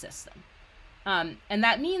across the system. And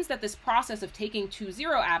that means that this process of taking 2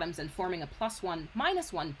 0 atoms and forming a +1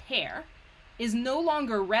 -1 pair is no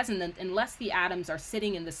longer resonant unless the atoms are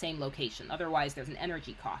sitting in the same location. Otherwise, there's an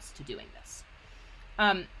energy cost to doing this.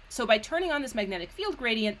 So by turning on this magnetic field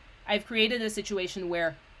gradient, I've created a situation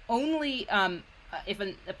where only if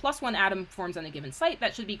a +1 atom forms on a given site,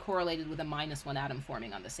 that should be correlated with a -1 atom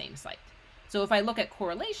forming on the same site. So if I look at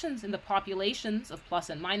correlations in the populations of +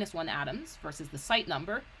 and -1 atoms versus the site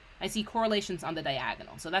number, I see correlations on the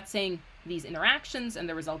diagonal. So that's saying these interactions and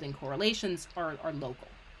the resulting correlations are local.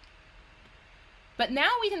 But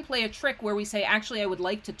now we can play a trick where we say, actually, I would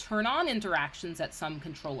like to turn on interactions at some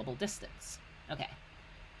controllable distance. Okay,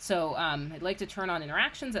 so I'd like to turn on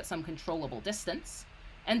interactions at some controllable distance.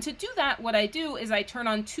 And to do that, what I do is I turn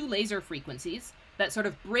on 2 laser frequencies that sort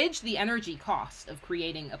of bridge the energy cost of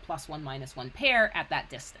creating a +1 -1 pair at that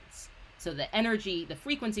distance. So the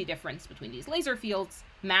frequency difference between these laser fields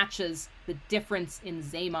matches the difference in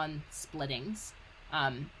Zeeman splittings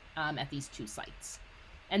at these 2 sites.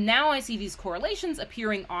 And now I see these correlations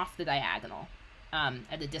appearing off the diagonal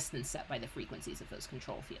at a distance set by the frequencies of those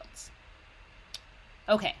control fields.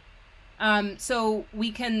 Okay, so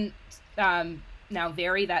we can now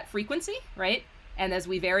vary that frequency, right? And as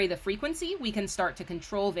we vary the frequency, we can start to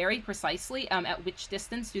control very precisely at which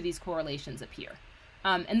distance do these correlations appear.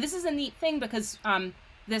 And this is a neat thing because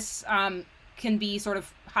this can be sort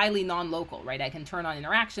of highly non-local, right? I can turn on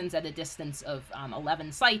interactions at a distance of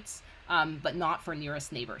 11 sites, but not for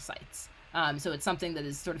nearest neighbor sites. So it's something that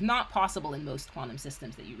is sort of not possible in most quantum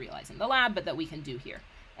systems that you realize in the lab, but that we can do here.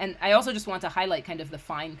 And I also just want to highlight kind of the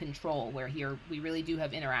fine control where here we really do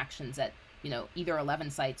have interactions at either 11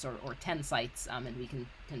 sites or 10 sites, and we can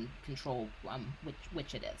control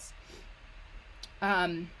which it is.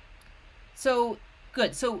 So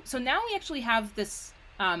good. So now we actually have this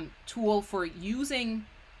tool for using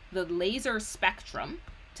the laser spectrum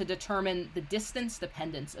to determine the distance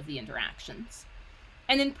dependence of the interactions.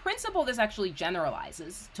 And in principle, this actually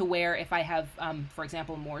generalizes to where if I have, for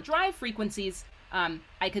example, more drive frequencies,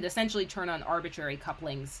 I could essentially turn on arbitrary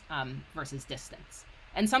couplings versus distance.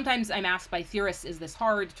 And sometimes I'm asked by theorists, is this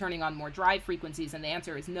hard, turning on more drive frequencies? And the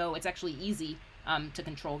answer is no, it's actually easy to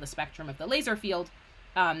control the spectrum of the laser field.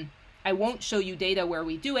 I won't show you data where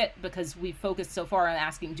we do it because we've focused so far on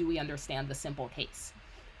asking, do we understand the simple case?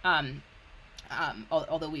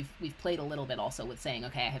 Although we've played a little bit also with saying,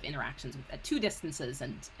 okay, I have interactions at two distances,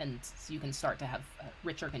 and so you can start to have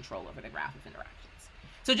richer control over the graph of interactions.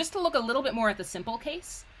 So just to look a little bit more at the simple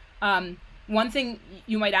case, one thing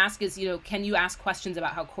you might ask is, can you ask questions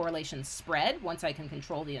about how correlations spread once I can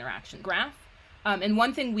control the interaction graph? And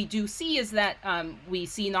one thing we do see is that we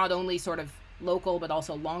see not only sort of local but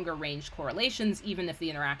also longer range correlations, even if the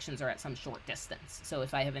interactions are at some short distance. So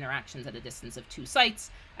if I have interactions at a distance of 2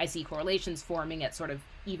 sites, I see correlations forming at sort of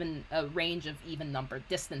a range of even numbered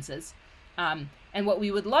distances. And what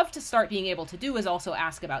we would love to start being able to do is also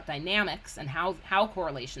ask about dynamics and how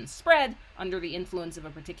correlations spread under the influence of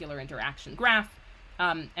a particular interaction graph.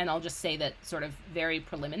 And I'll just say that sort of very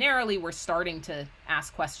preliminarily, we're starting to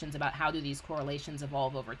ask questions about how do these correlations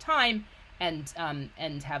evolve over time,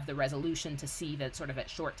 and have the resolution to see that sort of at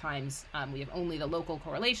short times we have only the local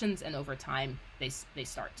correlations, and over time they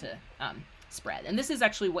start to spread. And this is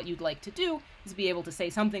actually what you'd like to do, is be able to say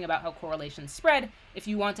something about how correlations spread. If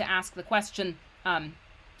you want to ask the question,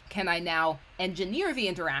 can I now engineer the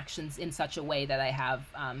interactions in such a way that I have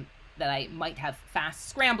that I might have fast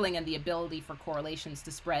scrambling and the ability for correlations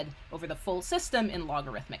to spread over the full system in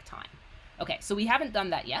logarithmic time? Okay, so we haven't done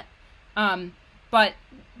that yet. But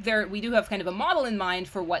we do have kind of a model in mind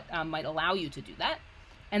for what might allow you to do that.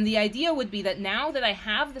 And the idea would be that now that I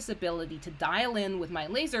have this ability to dial in with my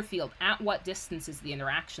laser field at what distance is the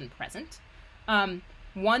interaction present,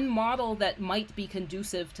 one model that might be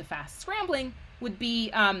conducive to fast scrambling would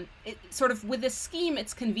be, sort of with this scheme,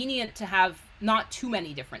 it's convenient to have not too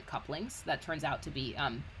many different couplings. That turns out to be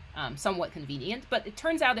somewhat convenient. But it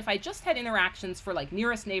turns out if I just had interactions for like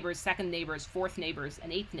nearest neighbors, second neighbors, fourth neighbors,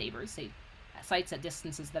 and eighth neighbors, say sites at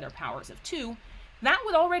distances that are powers of 2, that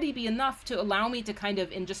would already be enough to allow me to kind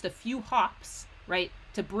of, in just a few hops, right,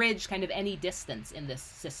 to bridge kind of any distance in this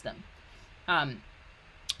system.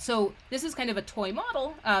 So this is kind of a toy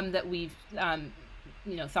model that we've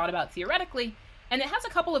thought about theoretically, and it has a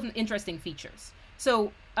couple of interesting features.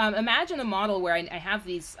 So imagine a model where I have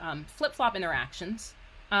these flip-flop interactions.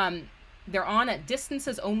 They're on at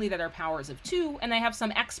distances only that are powers of 2, and I have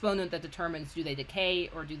some exponent that determines, do they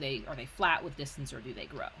decay, or are they flat with distance, or do they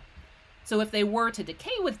grow? So if they were to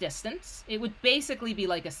decay with distance, it would basically be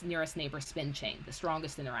like a nearest neighbor spin chain. The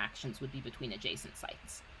strongest interactions would be between adjacent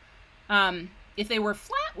sites. If they were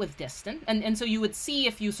flat with distance, and so you would see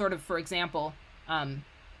if you sort of, for example,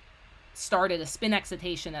 started a spin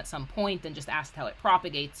excitation at some point and just asked how it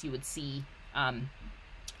propagates, you would see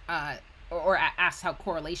or asked how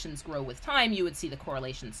correlations grow with time, you would see the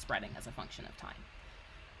correlations spreading as a function of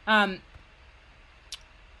time.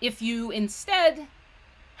 If you instead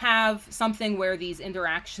have something where these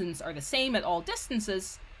interactions are the same at all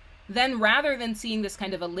distances, then rather than seeing this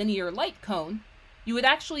kind of a linear light cone, you would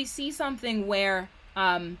actually see something where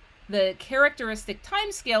the characteristic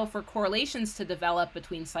timescale for correlations to develop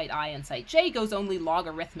between site I and site J goes only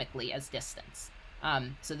logarithmically as distance.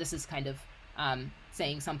 So this is kind of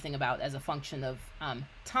saying something about as a function of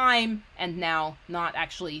time, and now not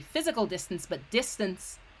actually physical distance, but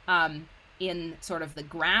distance in sort of the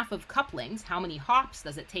graph of couplings. How many hops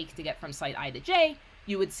does it take to get from site I to J?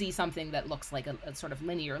 You would see something that looks like a sort of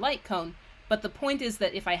linear light cone. But the point is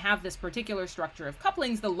that if I have this particular structure of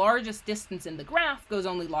couplings, the largest distance in the graph goes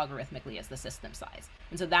only logarithmically as the system size.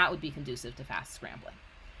 And so that would be conducive to fast scrambling.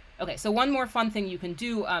 Okay, so one more fun thing you can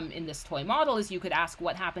do in this toy model is you could ask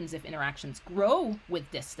what happens if interactions grow with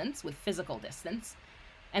distance, with physical distance.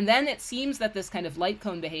 And then it seems that this kind of light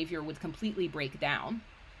cone behavior would completely break down.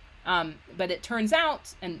 But it turns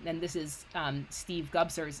out, and this is Steve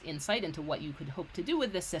Gubser's insight into what you could hope to do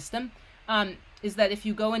with this system, is that if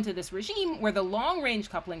you go into this regime where the long-range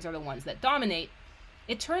couplings are the ones that dominate,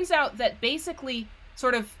 it turns out that basically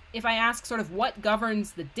sort of, if I ask sort of what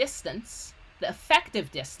governs the distance, the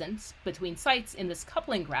effective distance between sites in this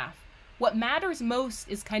coupling graph, what matters most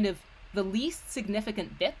is kind of the least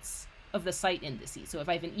significant bits of the site indices. So if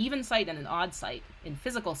I have an even site and an odd site in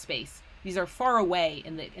physical space, These are far away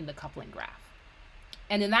in the coupling graph.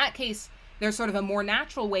 And in that case, there's sort of a more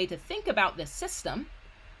natural way to think about this system,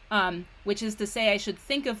 which is to say I should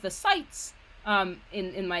think of the sites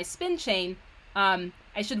in my spin chain.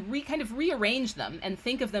 I should kind of rearrange them and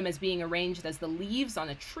think of them as being arranged as the leaves on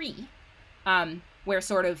a tree, where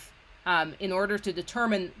sort of in order to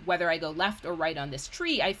determine whether I go left or right on this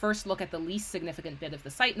tree, I first look at the least significant bit of the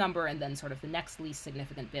site number and then sort of the next least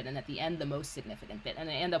significant bit, and at the end the most significant bit, and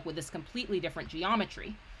I end up with this completely different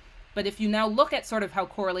geometry. But if you now look at sort of how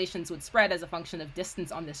correlations would spread as a function of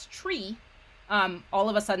distance on this tree, all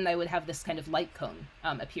of a sudden I would have this kind of light cone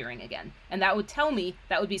appearing again. And that would tell me,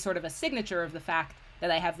 that would be sort of a signature of the fact that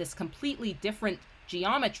I have this completely different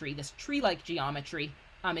geometry, this tree-like geometry,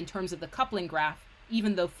 in terms of the coupling graph,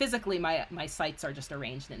 even though physically my sites are just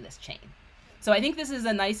arranged in this chain. So I think this is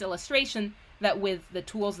a nice illustration that with the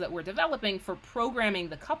tools that we're developing for programming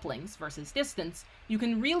the couplings versus distance, you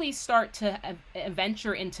can really start to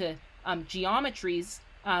venture into geometries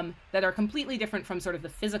that are completely different from sort of the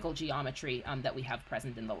physical geometry that we have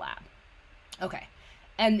present in the lab. Okay,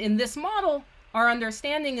 and in this model, our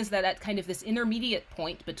understanding is that at kind of this intermediate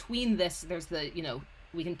point between this, there's the,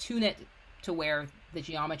 we can tune it to where the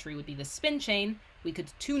geometry would be the spin chain. We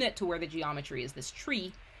could tune it to where the geometry is this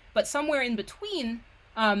tree, but somewhere in between,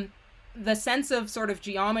 the sense of sort of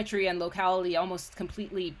geometry and locality almost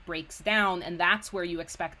completely breaks down, and that's where you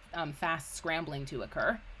expect fast scrambling to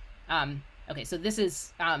occur. Okay, so this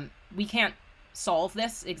is, we can't solve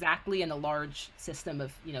this exactly in a large system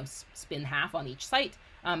of, spin half on each site,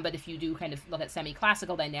 but if you do kind of look at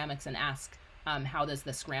semi-classical dynamics and ask how does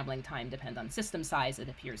the scrambling time depend on system size, it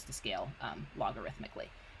appears to scale logarithmically.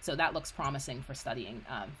 So that looks promising for studying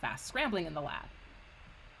fast scrambling in the lab.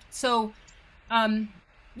 So,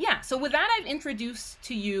 yeah, so with that, I've introduced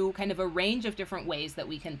to you kind of a range of different ways that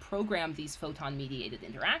we can program these photon-mediated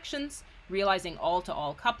interactions, realizing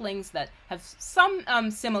all-to-all couplings that have some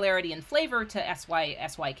similarity in flavor to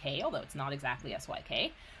SYK, although it's not exactly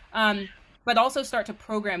SYK, but also start to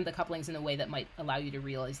program the couplings in a way that might allow you to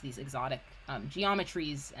realize these exotic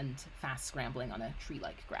geometries and fast scrambling on a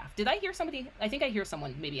tree-like graph. Did I hear somebody? I think I hear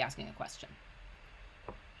someone maybe asking a question.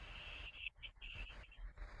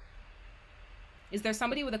 Is there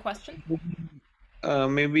somebody with a question?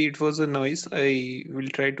 Maybe it was a noise. I will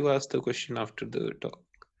try to ask the question after the talk.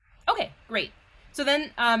 Okay, great. So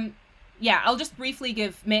then, yeah, I'll just briefly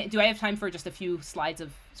give, do I have time for just a few slides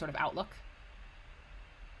of sort of outlook?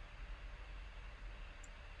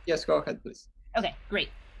 Yes, go ahead, please. Okay, great.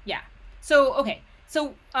 Yeah. So, okay.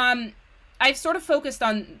 So, I've sort of focused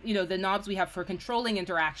on, the knobs we have for controlling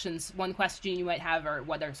interactions. One question you might have are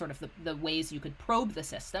what are sort of the ways you could probe the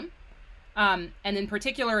system. And in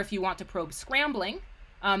particular, if you want to probe scrambling,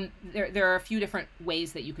 there are a few different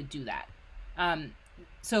ways that you could do that.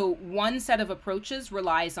 So one set of approaches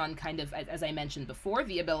relies on kind of, as I mentioned before,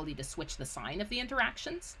 the ability to switch the sign of the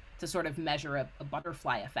interactions to sort of measure a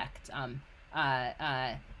butterfly effect.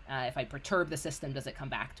 If I perturb the system, does it come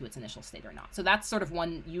back to its initial state or not? So that's sort of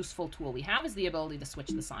one useful tool we have, is the ability to switch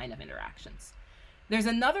the sign of interactions. There's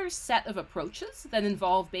another set of approaches that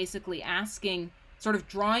involve basically asking, sort of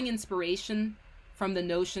drawing inspiration from the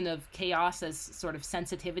notion of chaos as sort of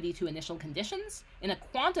sensitivity to initial conditions. In a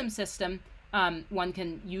quantum system, one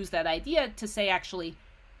can use that idea to say, actually,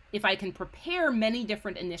 if I can prepare many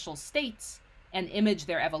different initial states and image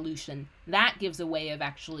their evolution, that gives a way of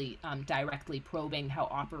actually directly probing how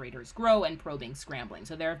operators grow and probing scrambling.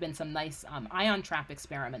 So there have been some nice ion trap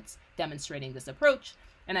experiments demonstrating this approach.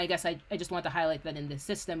 And I guess I just want to highlight that in this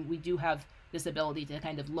system, we do have this ability to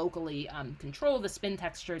kind of locally control the spin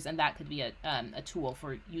textures, and that could be a tool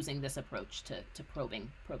for using this approach to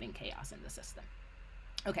probing chaos in the system.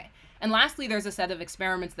 Okay, and lastly, there's a set of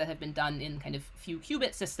experiments that have been done in kind of few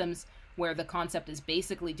qubit systems where the concept is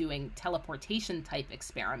basically doing teleportation type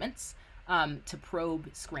experiments to probe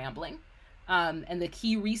scrambling. And the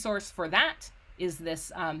key resource for that is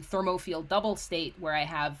this thermofield double state, where I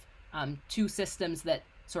have two systems that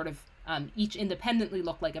sort of each independently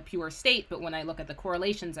look like a pure state, but when I look at the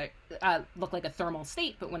correlations, I look like a thermal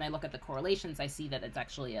state, but when I look at the correlations, I see that it's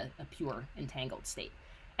actually a pure entangled state.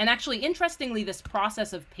 And actually, interestingly, this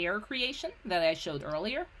process of pair creation that I showed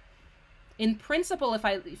earlier, in principle,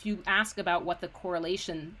 if you ask about what the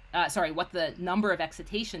correlation, what the number of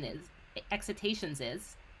excitations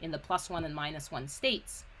is in the +1 and -1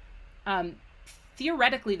 states,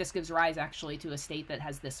 theoretically, this gives rise actually to a state that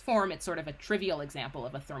has this form. It's sort of a trivial example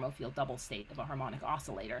of a thermofield double state of a harmonic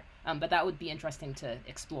oscillator. But that would be interesting to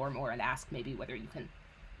explore more and ask maybe whether you can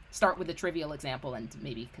start with a trivial example and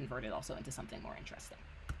maybe convert it also into something more interesting.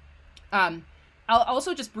 I'll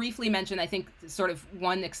also just briefly mention, I think, sort of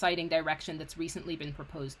one exciting direction that's recently been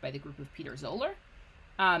proposed by the group of Peter Zoller,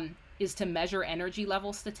 is to measure energy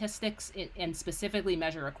level statistics and specifically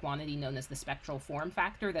measure a quantity known as the spectral form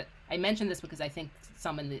factor. That I mentioned this because I think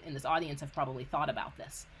some in this audience have probably thought about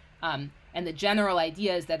this. And the general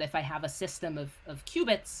idea is that if I have a system of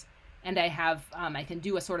qubits and I can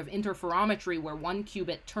do a sort of interferometry where one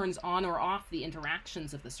qubit turns on or off the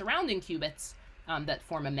interactions of the surrounding qubits that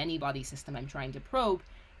form a many-body system I'm trying to probe,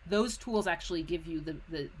 those tools actually give you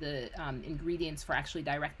the ingredients for actually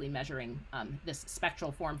directly measuring this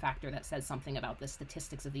spectral form factor that says something about the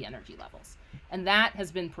statistics of the energy levels. And that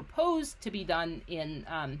has been proposed to be done in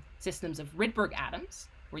systems of Rydberg atoms,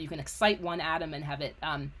 where you can excite one atom and have it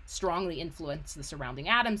strongly influence the surrounding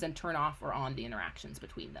atoms and turn off or on the interactions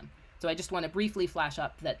between them. So I just want to briefly flash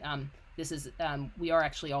up that this is, we are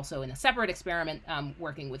actually also in a separate experiment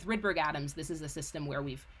working with Rydberg atoms. This is a system where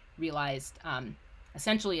we've realized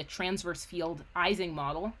essentially a transverse field Ising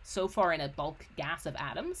model, so far in a bulk gas of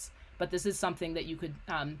atoms, but this is something that you could,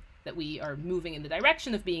 that we are moving in the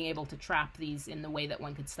direction of being able to trap these in the way that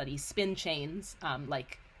one could study spin chains,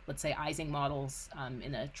 like, let's say, Ising models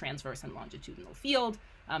in a transverse and longitudinal field.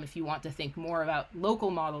 If you want to think more about local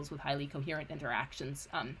models with highly coherent interactions,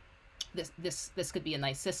 this could be a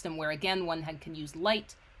nice system where, again, one can use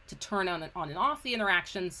light to turn on and off the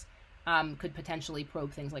interactions, could potentially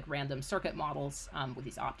probe things like random circuit models with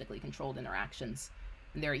these optically controlled interactions.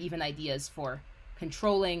 And there are even ideas for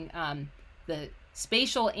controlling the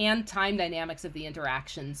spatial and time dynamics of the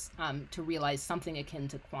interactions to realize something akin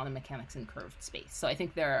to quantum mechanics in curved space. So I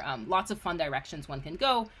think there are lots of fun directions one can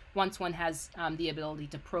go once one has the ability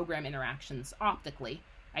to program interactions optically.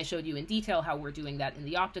 I showed you in detail how we're doing that in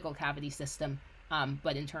the optical cavity system,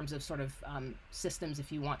 but in terms of sort of systems,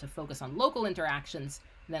 if you want to focus on local interactions,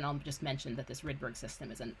 then I'll just mention that this Rydberg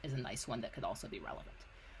system is a nice one that could also be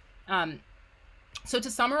relevant. So to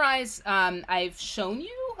summarize, I've shown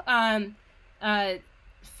you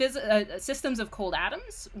systems of cold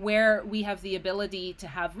atoms where we have the ability to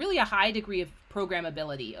have really a high degree of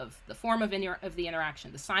programmability of the form of the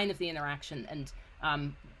interaction, the sign of the interaction,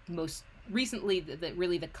 and most recently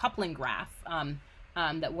really the coupling graph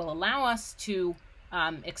that will allow us to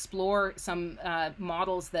explore some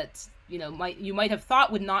models that you might have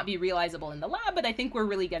thought would not be realizable in the lab, but I think we're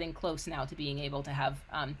really getting close now to being able to have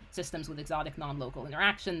systems with exotic non-local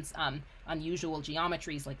interactions, unusual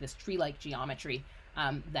geometries like this tree-like geometry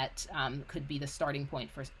that could be the starting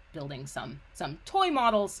point for building some toy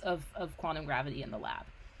models of quantum gravity in the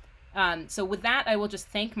lab. So with that, I will just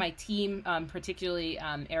thank my team, particularly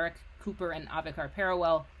Eric Cooper and Avikar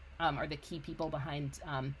Parawal are the key people behind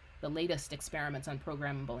the latest experiments on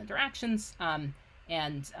programmable interactions.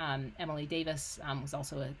 And Emily Davis was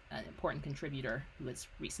also an important contributor who has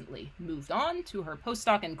recently moved on to her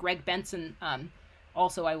postdoc. And Greg Benson,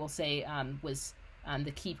 also, I will say, was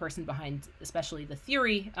the key person behind especially the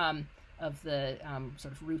theory of the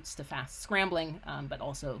sort of roots to fast scrambling, but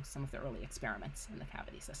also some of the early experiments in the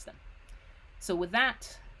cavity system. So with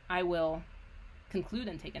that, I will conclude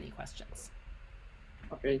and take any questions.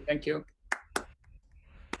 Okay, thank you.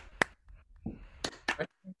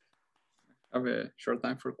 Have a short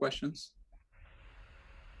time for questions.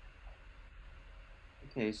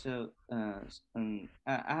 Okay, so I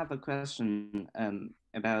have a question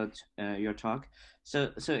about your talk.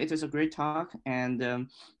 So it is a great talk,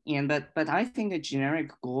 but I think the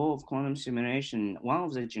generic goal of quantum simulation, one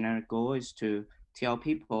of the generic goals is to tell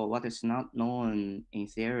people what is not known in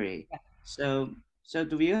theory. So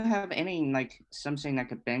do you have any something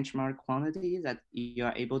like a benchmark quantity that you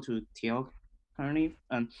are able to tell currently,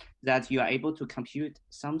 that you are able to compute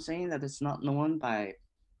something that is not known by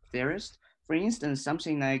theorists? For instance,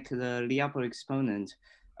 something like the Lyapunov exponent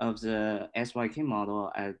of the SYK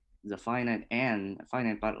model at the finite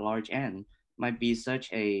but large n might be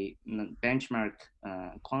such a benchmark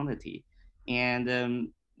quantity. And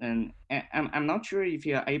I'm not sure if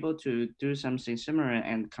you are able to do something similar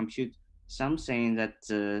and compute something that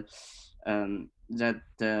that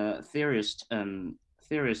the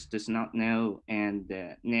theorist does not know,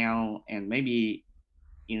 and now and maybe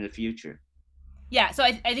in the future. Yeah, so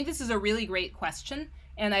I think this is a really great question,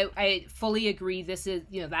 and I fully agree. This is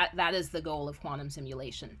that is the goal of quantum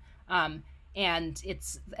simulation, and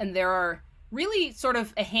there are really sort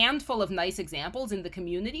of a handful of nice examples in the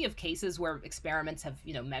community of cases where experiments have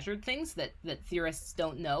measured things that theorists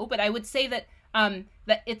don't know. But I would say that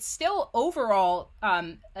that it's still overall,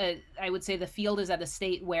 I would say the field is at a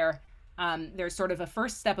state where there's sort of a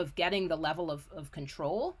first step of getting the level of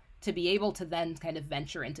control to be able to then kind of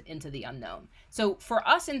venture into the unknown. So for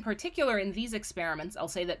us in particular in these experiments, I'll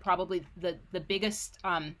say that probably the biggest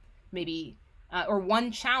maybe or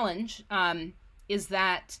one challenge is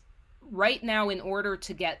that right now, in order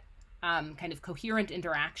to get kind of coherent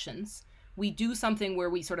interactions, we do something where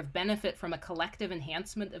we sort of benefit from a collective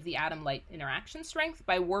enhancement of the atom-light interaction strength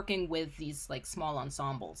by working with these like small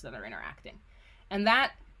ensembles that are interacting. And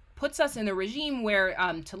that puts us in a regime where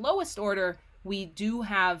to lowest order, we do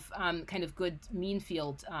have kind of good mean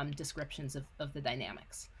field descriptions of the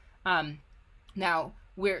dynamics. Now,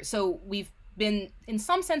 we've been, in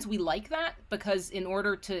some sense, we like that because in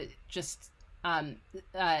order to just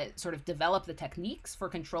sort of develop the techniques for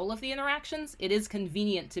control of the interactions, it is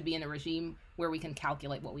convenient to be in a regime where we can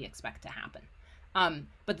calculate what we expect to happen.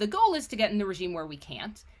 But the goal is to get in a regime where we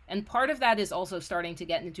can't. And part of that is also starting to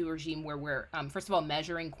get into a regime where we're, first of all,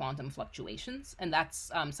 measuring quantum fluctuations. And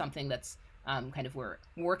that's something that's kind of we're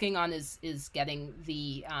working on is getting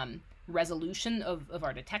the resolution of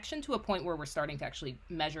our detection to a point where we're starting to actually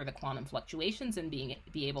measure the quantum fluctuations and be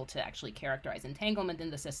able to actually characterize entanglement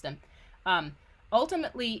in the system.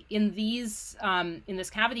 Ultimately, in this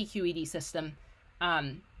cavity QED system,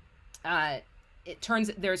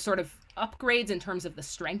 there's sort of upgrades in terms of the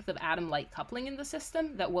strength of atom-light coupling in the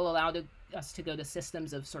system that will allow us to go to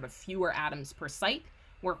systems of sort of fewer atoms per site,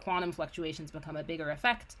 where quantum fluctuations become a bigger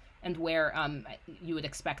effect, and where you would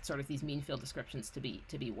expect sort of these mean field descriptions to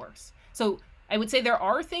be worse. So I would say there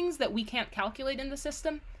are things that we can't calculate in the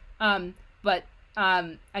system, but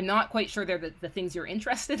I'm not quite sure they're the things you're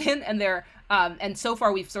interested in, and so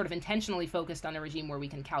far we've sort of intentionally focused on a regime where we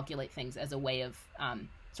can calculate things as a way of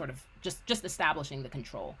sort of just establishing the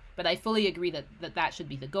control. But I fully agree that should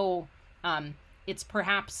be the goal. It's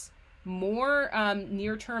perhaps more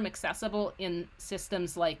near-term accessible in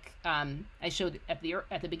systems like I showed at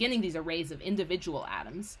the beginning, these arrays of individual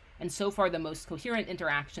atoms, and so far the most coherent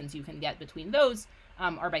interactions you can get between those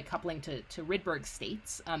are by coupling to Rydberg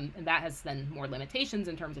states, and that has then more limitations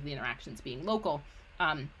in terms of the interactions being local.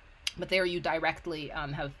 But there you directly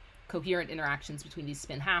have coherent interactions between these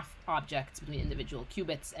spin-half objects, between individual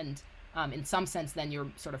qubits, and in some sense then you're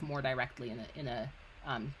sort of more directly in a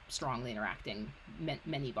strongly interacting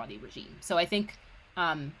many-body regime. So I think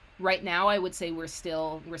right now I would say we're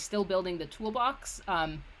still building the toolbox,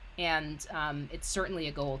 and it's certainly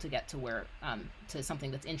a goal to get to where to something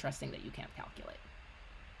that's interesting that you can't calculate.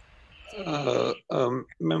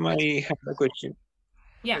 Ma'am, I have a question.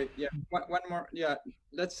 Yeah. Okay, yeah. One more. Yeah.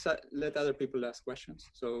 Let's let other people ask questions.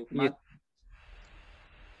 So Matt.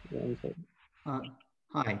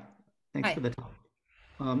 Hi. Thanks Hi. for the talk.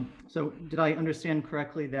 So did I understand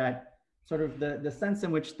correctly that sort of the sense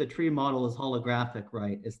in which the tree model is holographic,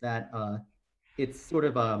 right, is that it's sort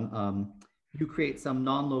of you create some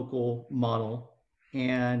non-local model,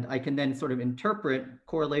 and I can then sort of interpret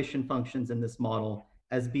correlation functions in this model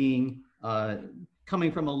as being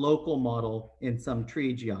coming from a local model in some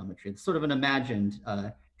tree geometry. It's sort of an imagined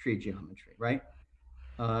tree geometry, right?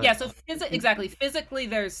 Yeah, so exactly. Physically,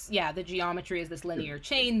 there's, the geometry is this linear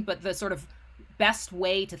chain, but the sort of best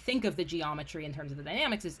way to think of the geometry in terms of the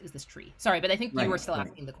dynamics is this tree. Sorry, but I think you were still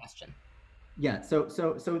asking the question. Yeah, so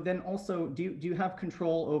then also, do you have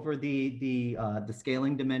control over the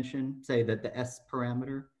scaling dimension, say that the S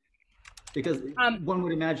parameter? Because one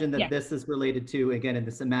would imagine that this is related to, again, in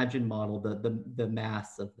this imagined model, the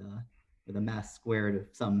mass of the mass squared of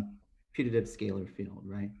some putative scalar field,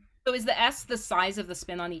 right? So is the S the size of the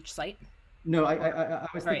spin on each site? No, I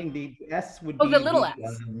was thinking the S would be the little s.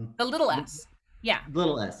 The little s. Yeah.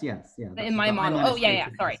 Little s, yes, yeah. In my model. Oh, yeah,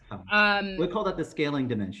 sorry. We call that the scaling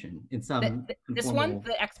dimension in some. This one,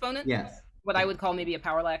 the exponent. Yes. What I would call maybe a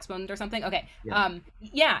power law exponent or something. Okay.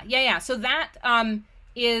 Yeah. So that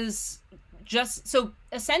is just, so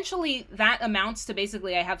essentially that amounts to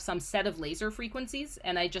basically I have some set of laser frequencies,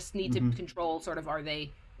 and I just need to control sort of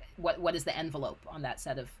what is the envelope on that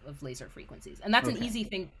set of laser frequencies, and that's an easy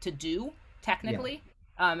thing to do technically.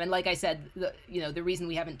 And like I said, the reason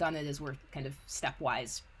we haven't done it is we're kind of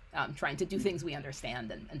stepwise trying to do things we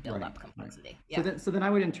understand and build up complexity. Right. Yeah. So then I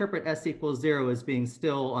would interpret S equals 0 as being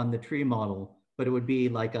still on the tree model, but it would be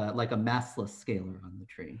like a massless scalar on the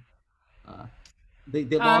tree.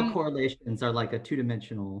 The log correlations are like a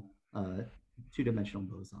two-dimensional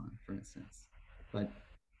boson, for instance. But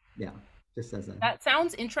yeah, just as a. That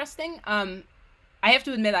sounds interesting. I have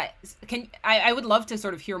to admit, I would love to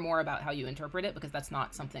sort of hear more about how you interpret it, because that's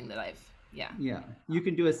not something that I've, Yeah, you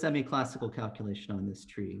can do a semi-classical calculation on this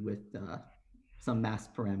tree with some mass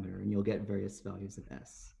parameter, and you'll get various values of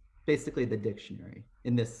S. Basically the dictionary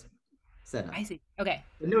in this setup. I see, okay.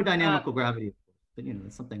 But no dynamical gravity, but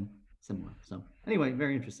it's something similar. So anyway,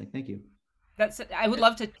 very interesting. Thank you. I would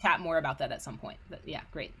love to chat more about that at some point. But yeah,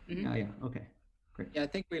 great. Yeah, yeah, okay, great. Yeah, I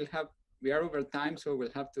think we are over time, so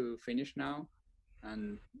we'll have to finish now,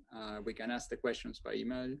 and we can ask the questions by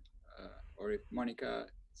email, or if Monika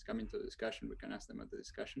is coming to the discussion, we can ask them at the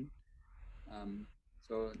discussion.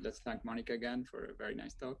 So let's thank Monika again for a very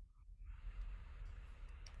nice talk.